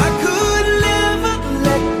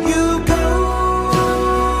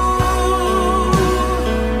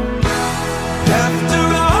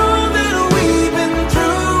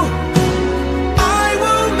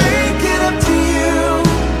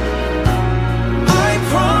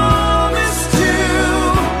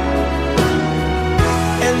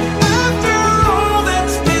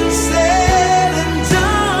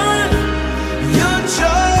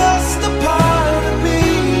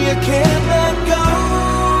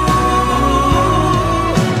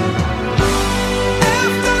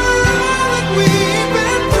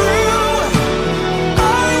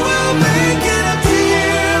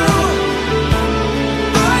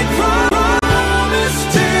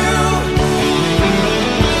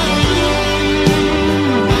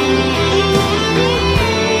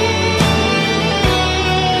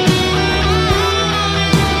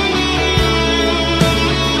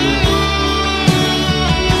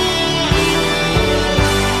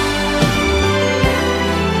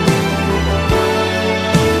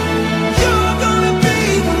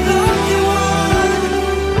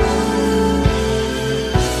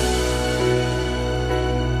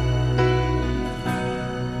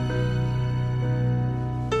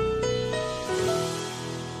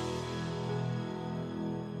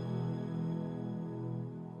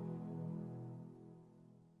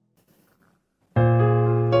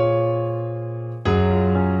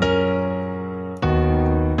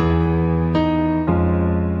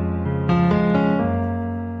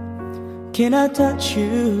 Can I touch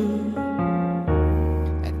you?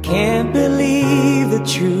 I can't believe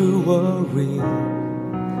that you were real.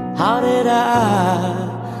 How did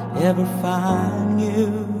I ever find you?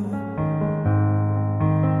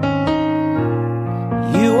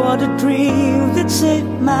 You are the dream that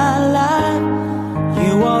saved my life.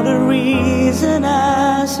 You are the reason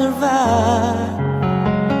I survive.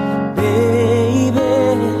 Baby,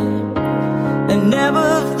 I never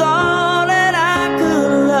thought that I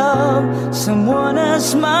could love someone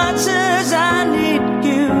as much as I need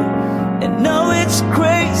you. And no, it's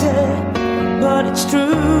crazy, but it's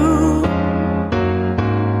true.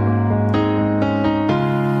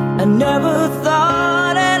 I never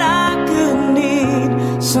thought that I could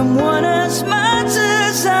need someone as much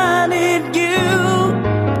as I need you.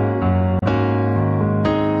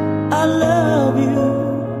 I love you.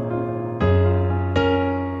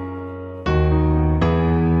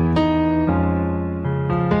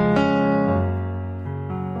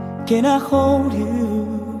 Can I hold you?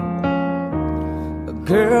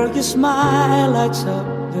 Girl, your smile lights up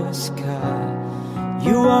the sky.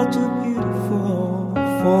 You are too beautiful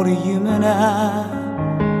for the human eye.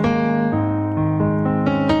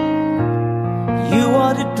 You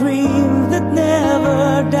are the dream that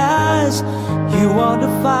never dies. You are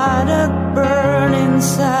the fire that burns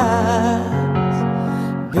inside.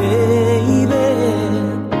 Baby,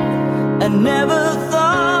 I never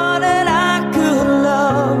thought that I could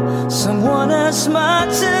love someone as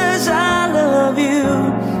much as I love you.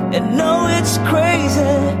 And no, it's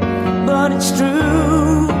crazy, but it's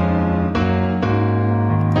true.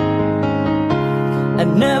 I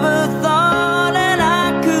never thought that I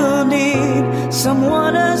could need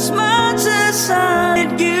someone as much as I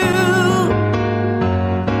need you.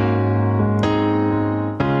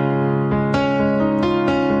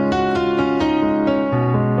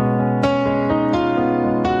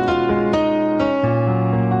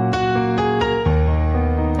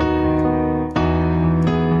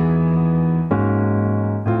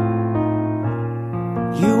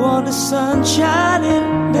 You are the sunshine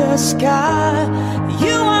in the sky.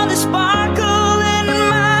 You are the sparkle in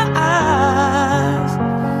my eyes.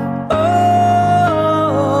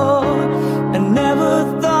 Oh, I never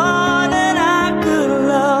thought that I could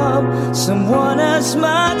love someone as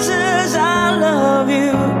much as I love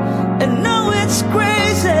you. And no, it's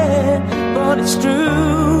crazy, but it's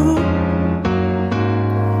true.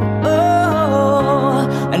 Oh,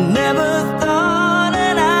 I never thought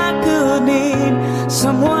that I could need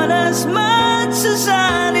someone as much as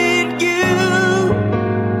I need you.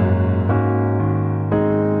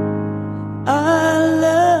 I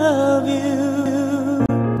love you.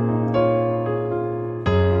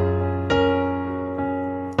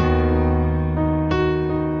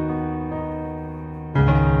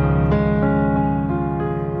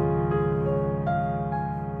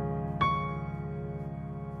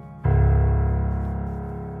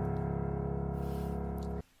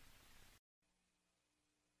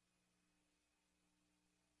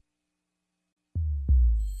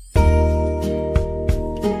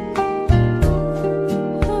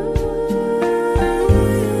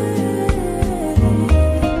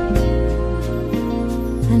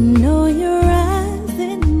 I know your eyes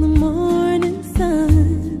in the morning sun.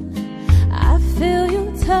 I feel you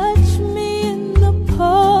touch me in the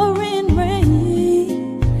pouring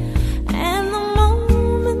rain. And the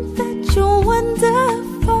moment that you wander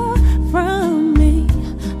far from me,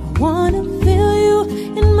 I wanna feel you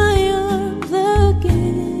in my arms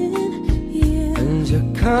again. Yeah. And you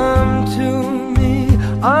come to me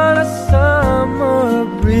on a summer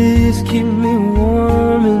breeze, keep me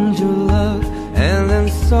warm in your love, and then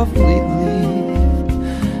softly leave.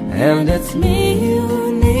 And it's me you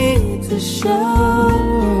need to show.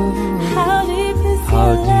 How deep is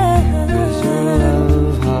your love?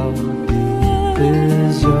 How deep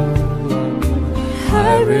is your love?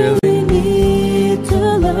 I really need to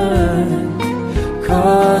learn,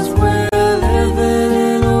 'cause we're living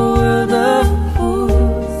in a world of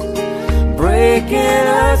fools, breaking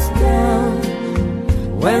us down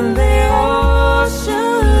when they all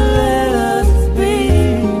should let us be.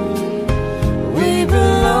 We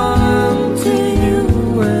belong to you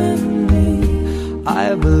and me. I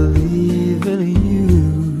believe in you.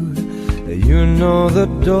 You know the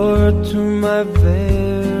door to my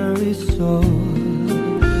very soul.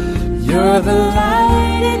 You're the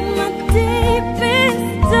light in my deepest,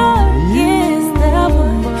 darkest hour.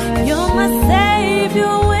 You're my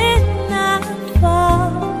savior when I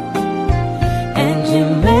fall. And you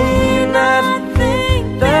may not think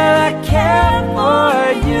that I care for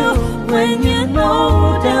you, when you know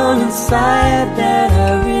down inside that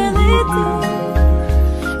I really do.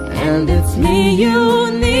 And it's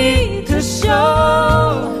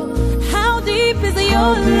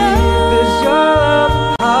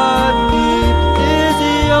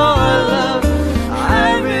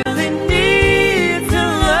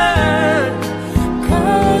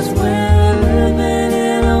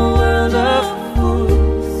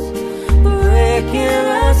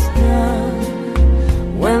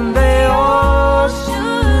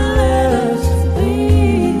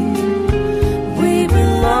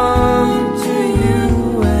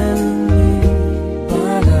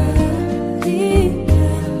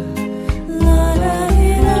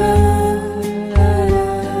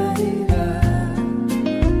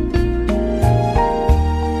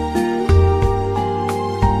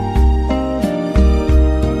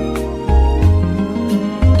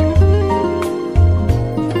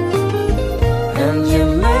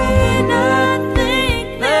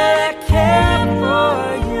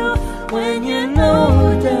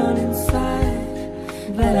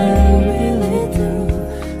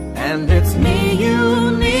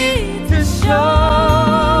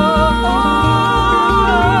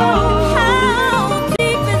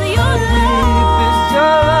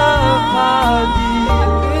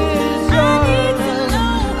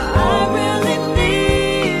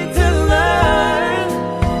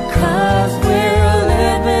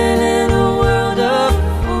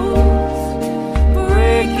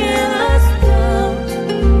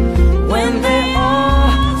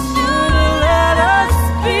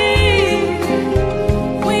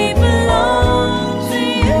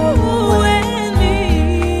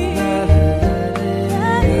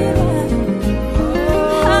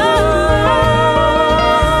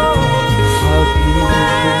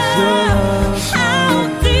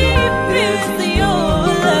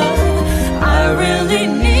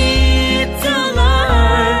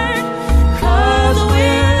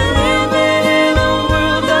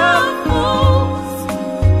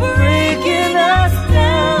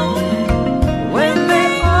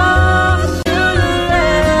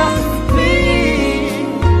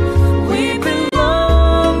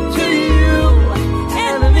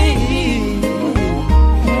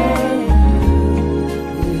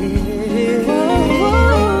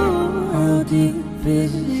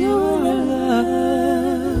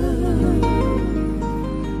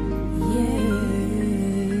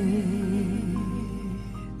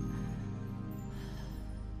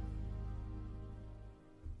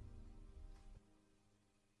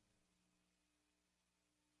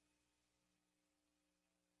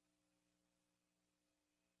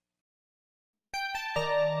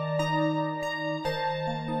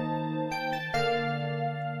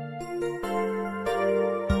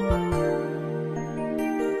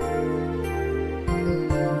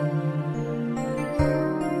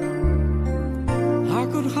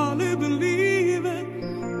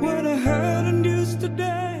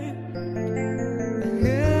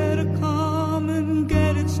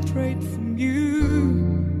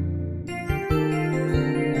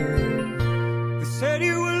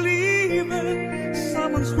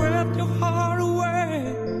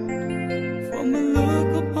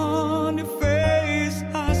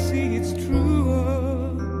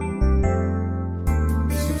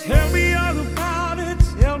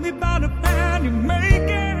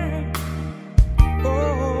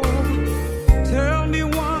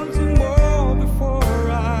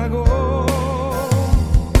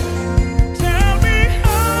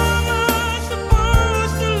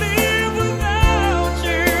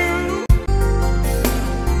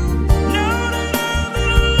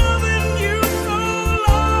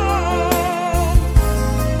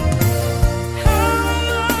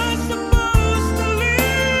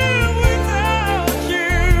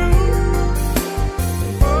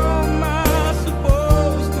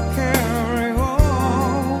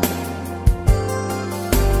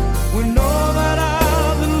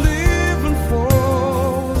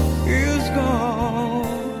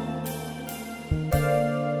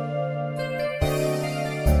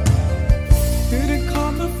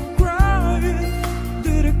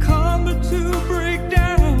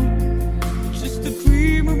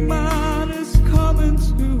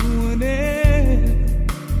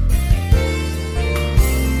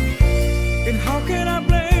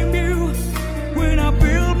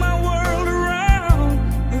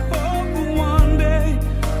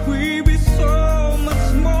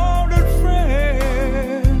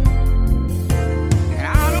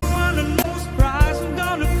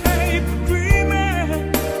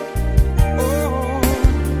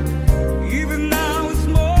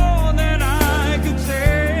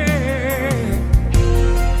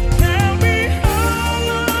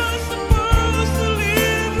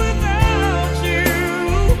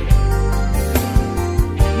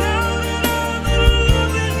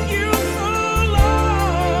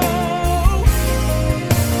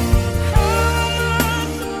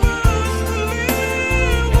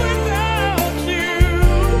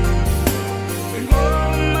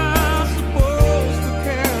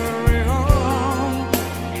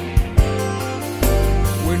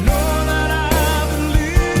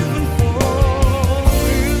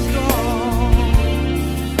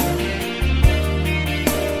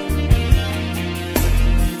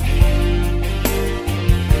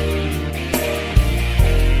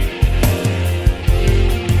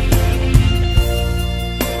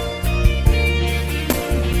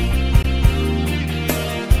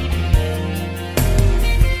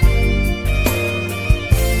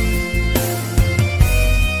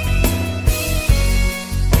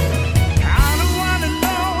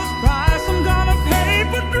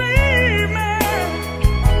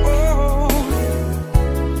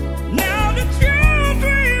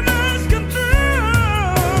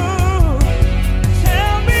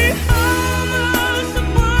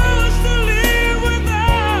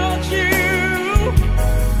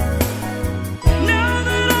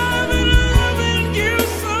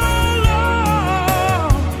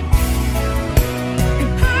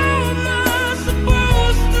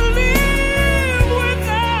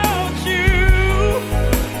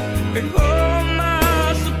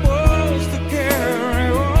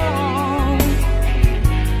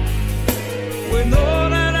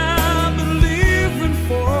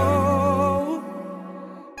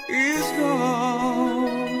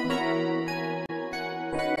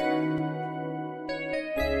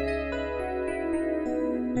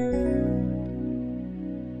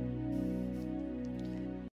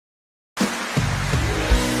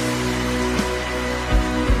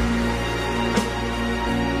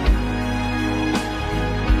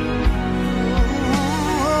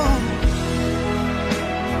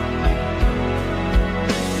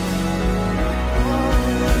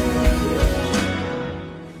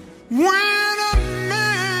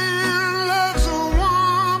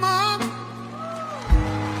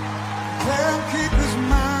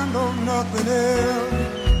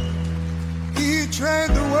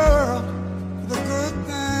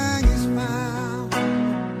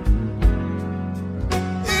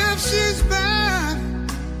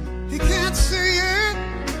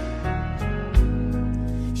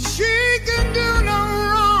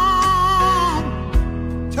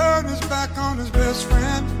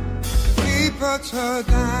puts her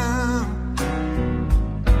down.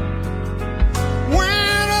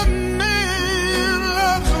 When a man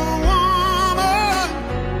loves a woman,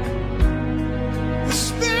 he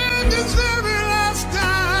spends his very last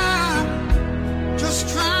time just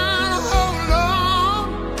trying to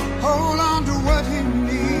hold on to what he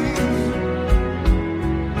needs.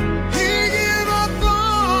 He give up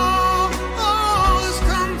all his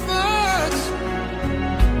comforts,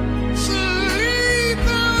 sleep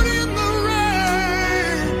out in the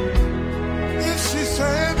rain. If she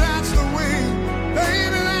said that's the way,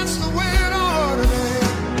 baby, that's the way it ought to be.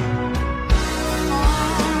 Oh,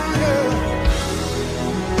 yeah.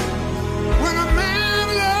 When a man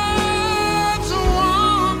loves a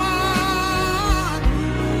woman,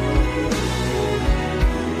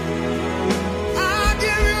 I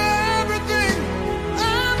give you everything, I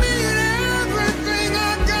mean everything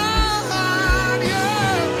I got,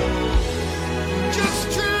 yeah. Just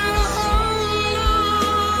try to hold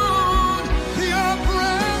on to your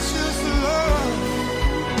precious love.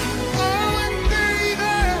 Oh, and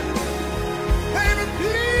baby,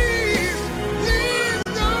 please, please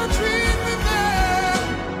don't treat me bad.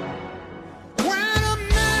 When a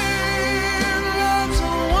man loves a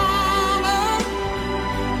woman,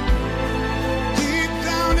 deep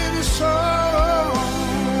down in his soul,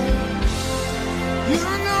 you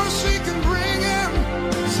know she can bring him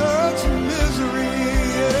such misery,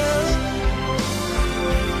 yeah.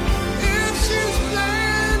 If she's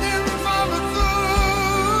playing him for a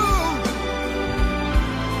fool,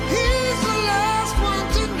 he's the last one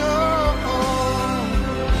to know.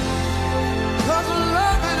 'Cause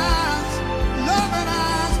loving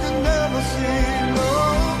eyes can never see no.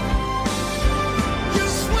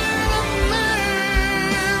 Just when a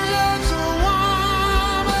man loves a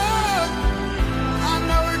woman, I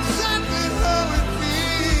know exactly how it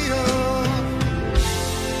feels.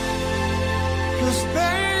 'Cause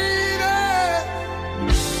baby,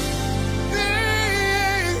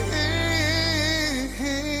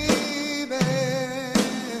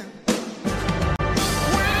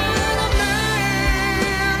 when a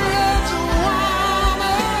man loves a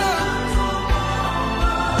woman,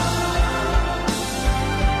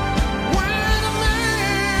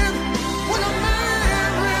 when a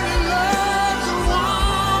man really loves a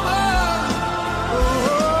woman,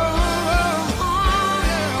 oh,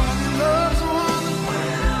 yeah, when he loves a woman,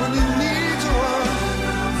 when he needs a woman.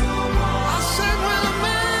 I said when a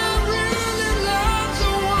man really loves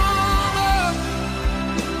a woman,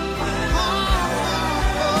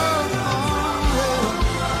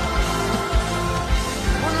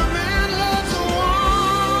 when a man loves a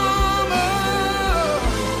woman,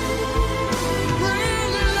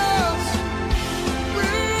 really loves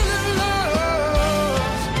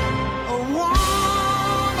a woman.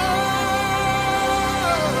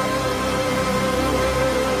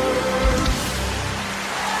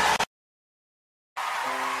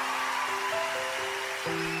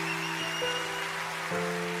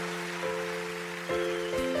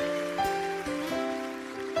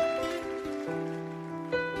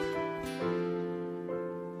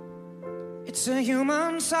 It's a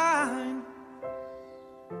human sign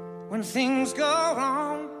when things go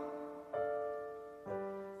wrong.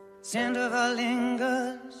 Scent of her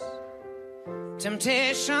lingers,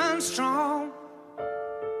 temptation strong.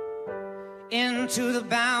 Into the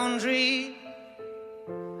boundary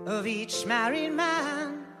of each married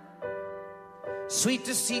man, sweet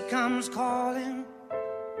deceit comes calling,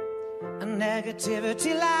 and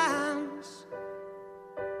negativity lands.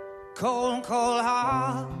 Cold, cold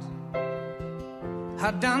heart,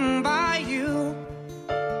 hard done by you.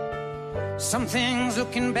 Something's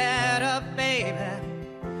looking better, baby,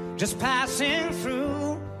 just passing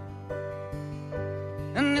through.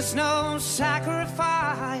 And it's no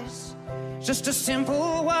sacrifice, just a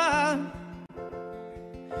simple word.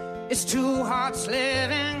 It's two hearts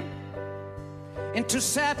living in two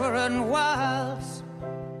separate worlds.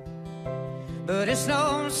 But it's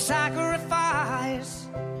no sacrifice,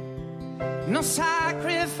 no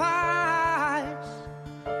sacrifice.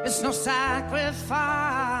 It's no sacrifice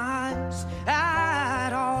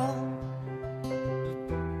at all.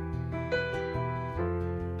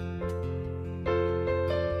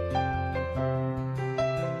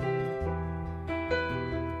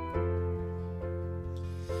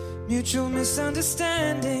 Mutual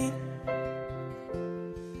misunderstanding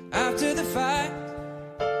after the fight.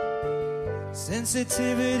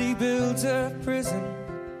 Sensitivity builds a prison.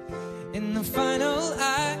 In the final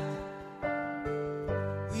act,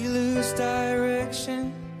 we lose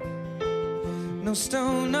direction. No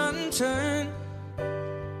stone unturned,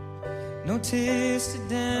 no tears to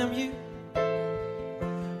damn you.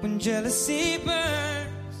 when jealousy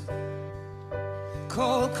burns.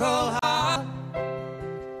 Cold, cold heart,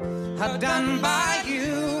 how done by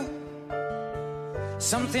you.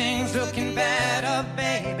 Some things looking better,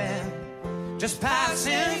 baby, just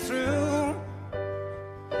passing through.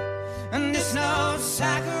 And it's no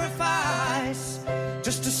sacrifice,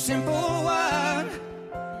 just a simple word.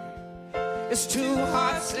 It's two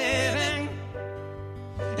hearts living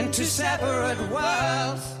in two separate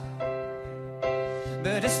worlds.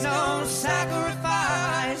 But it's no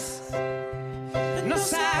sacrifice, no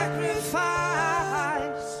sacrifice.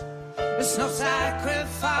 It's no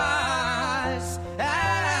sacrifice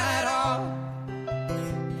at all.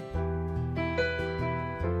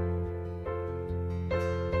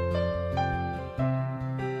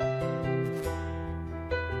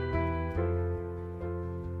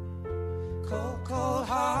 Cold, cold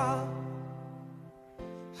heart,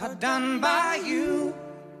 how done by you.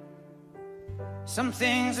 Some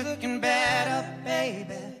things looking better,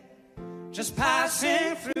 baby, just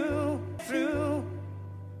passing through.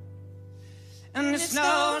 And it's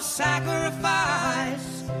no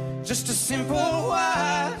sacrifice, just a simple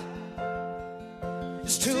word.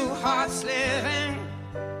 It's two hearts living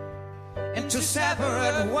in two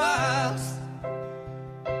separate worlds.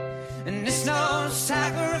 And it's no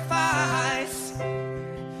sacrifice,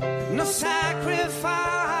 no sacrifice.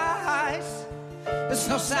 It's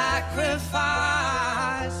no sacrifice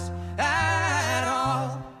at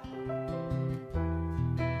all.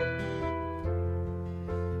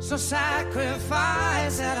 It's no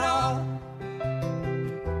sacrifice at all.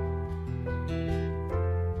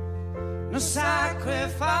 No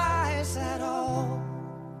sacrifice at all.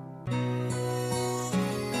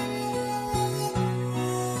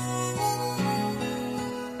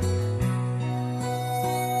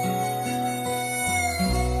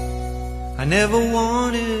 I never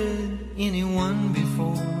wanted anyone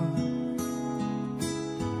before,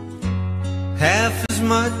 half as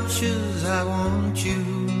much as I want you.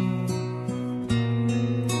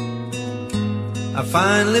 I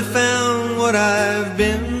finally found what I've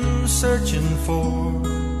been searching for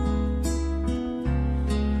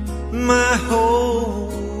my whole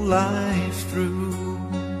life through.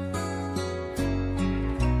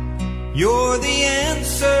 You're the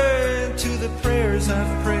answer to the prayers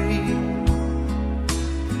I've prayed,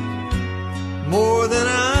 more than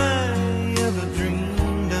I ever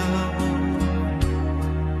dreamed of.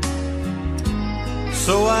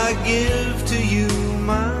 So I give to you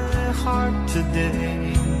my heart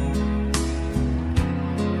today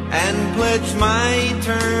and pledge my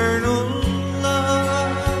eternal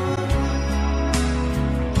love.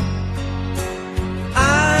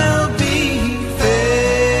 I'll be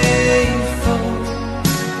faithful,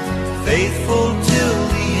 faithful till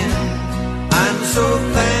the end. I'm so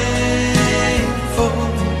thankful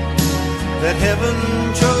that heaven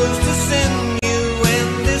chose to send you, and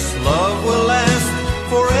this love will last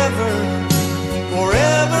forever.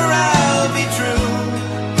 Forever I'll be true,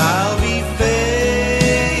 I'll be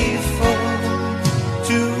faithful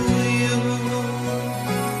to you.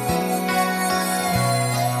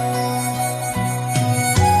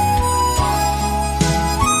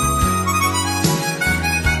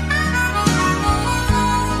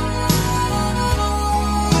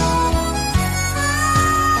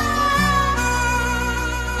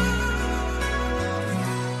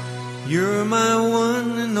 You're my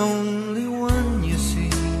one and only one, you see.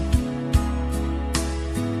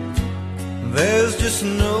 There's just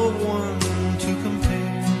no one to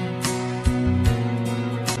compare.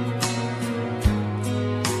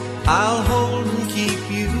 I'll hold and keep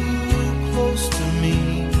you close to me,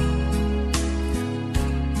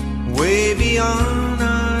 way beyond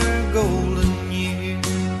our golden years.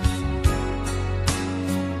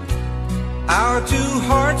 Our two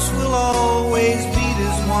hearts will always beat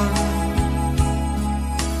as one.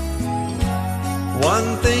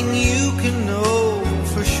 One thing you can know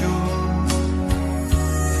for sure,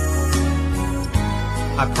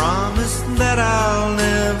 I promise that I'll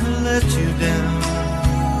never let you down.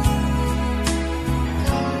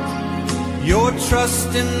 Your trust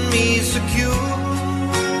in me secure,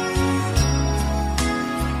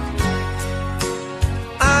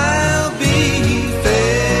 I'll be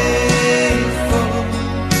faithful,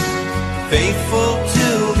 faithful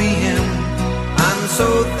till the end. I'm so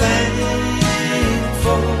thankful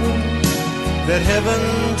that heaven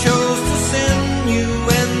chose to send you,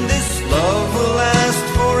 and this love will last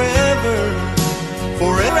forever.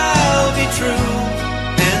 Forever I'll be true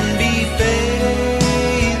and be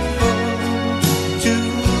faithful to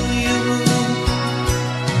you.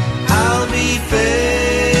 I'll be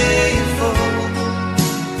faithful,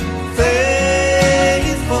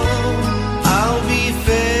 faithful.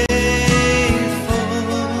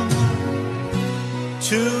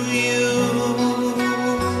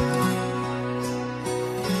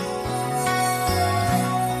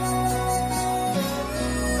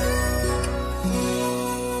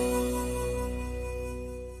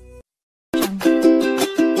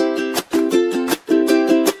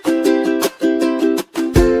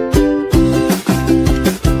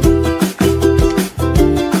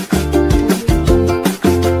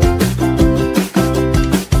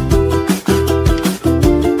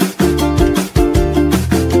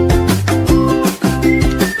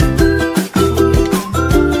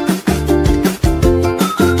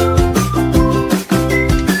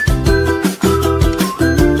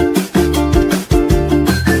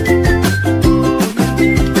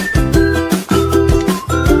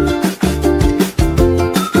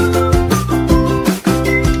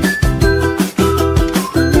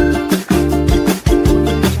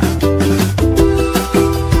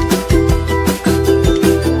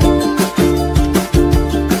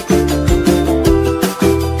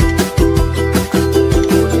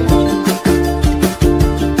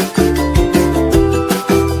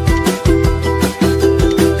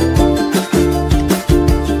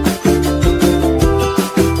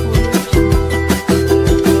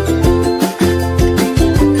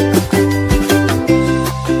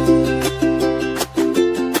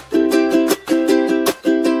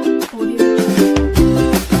 you.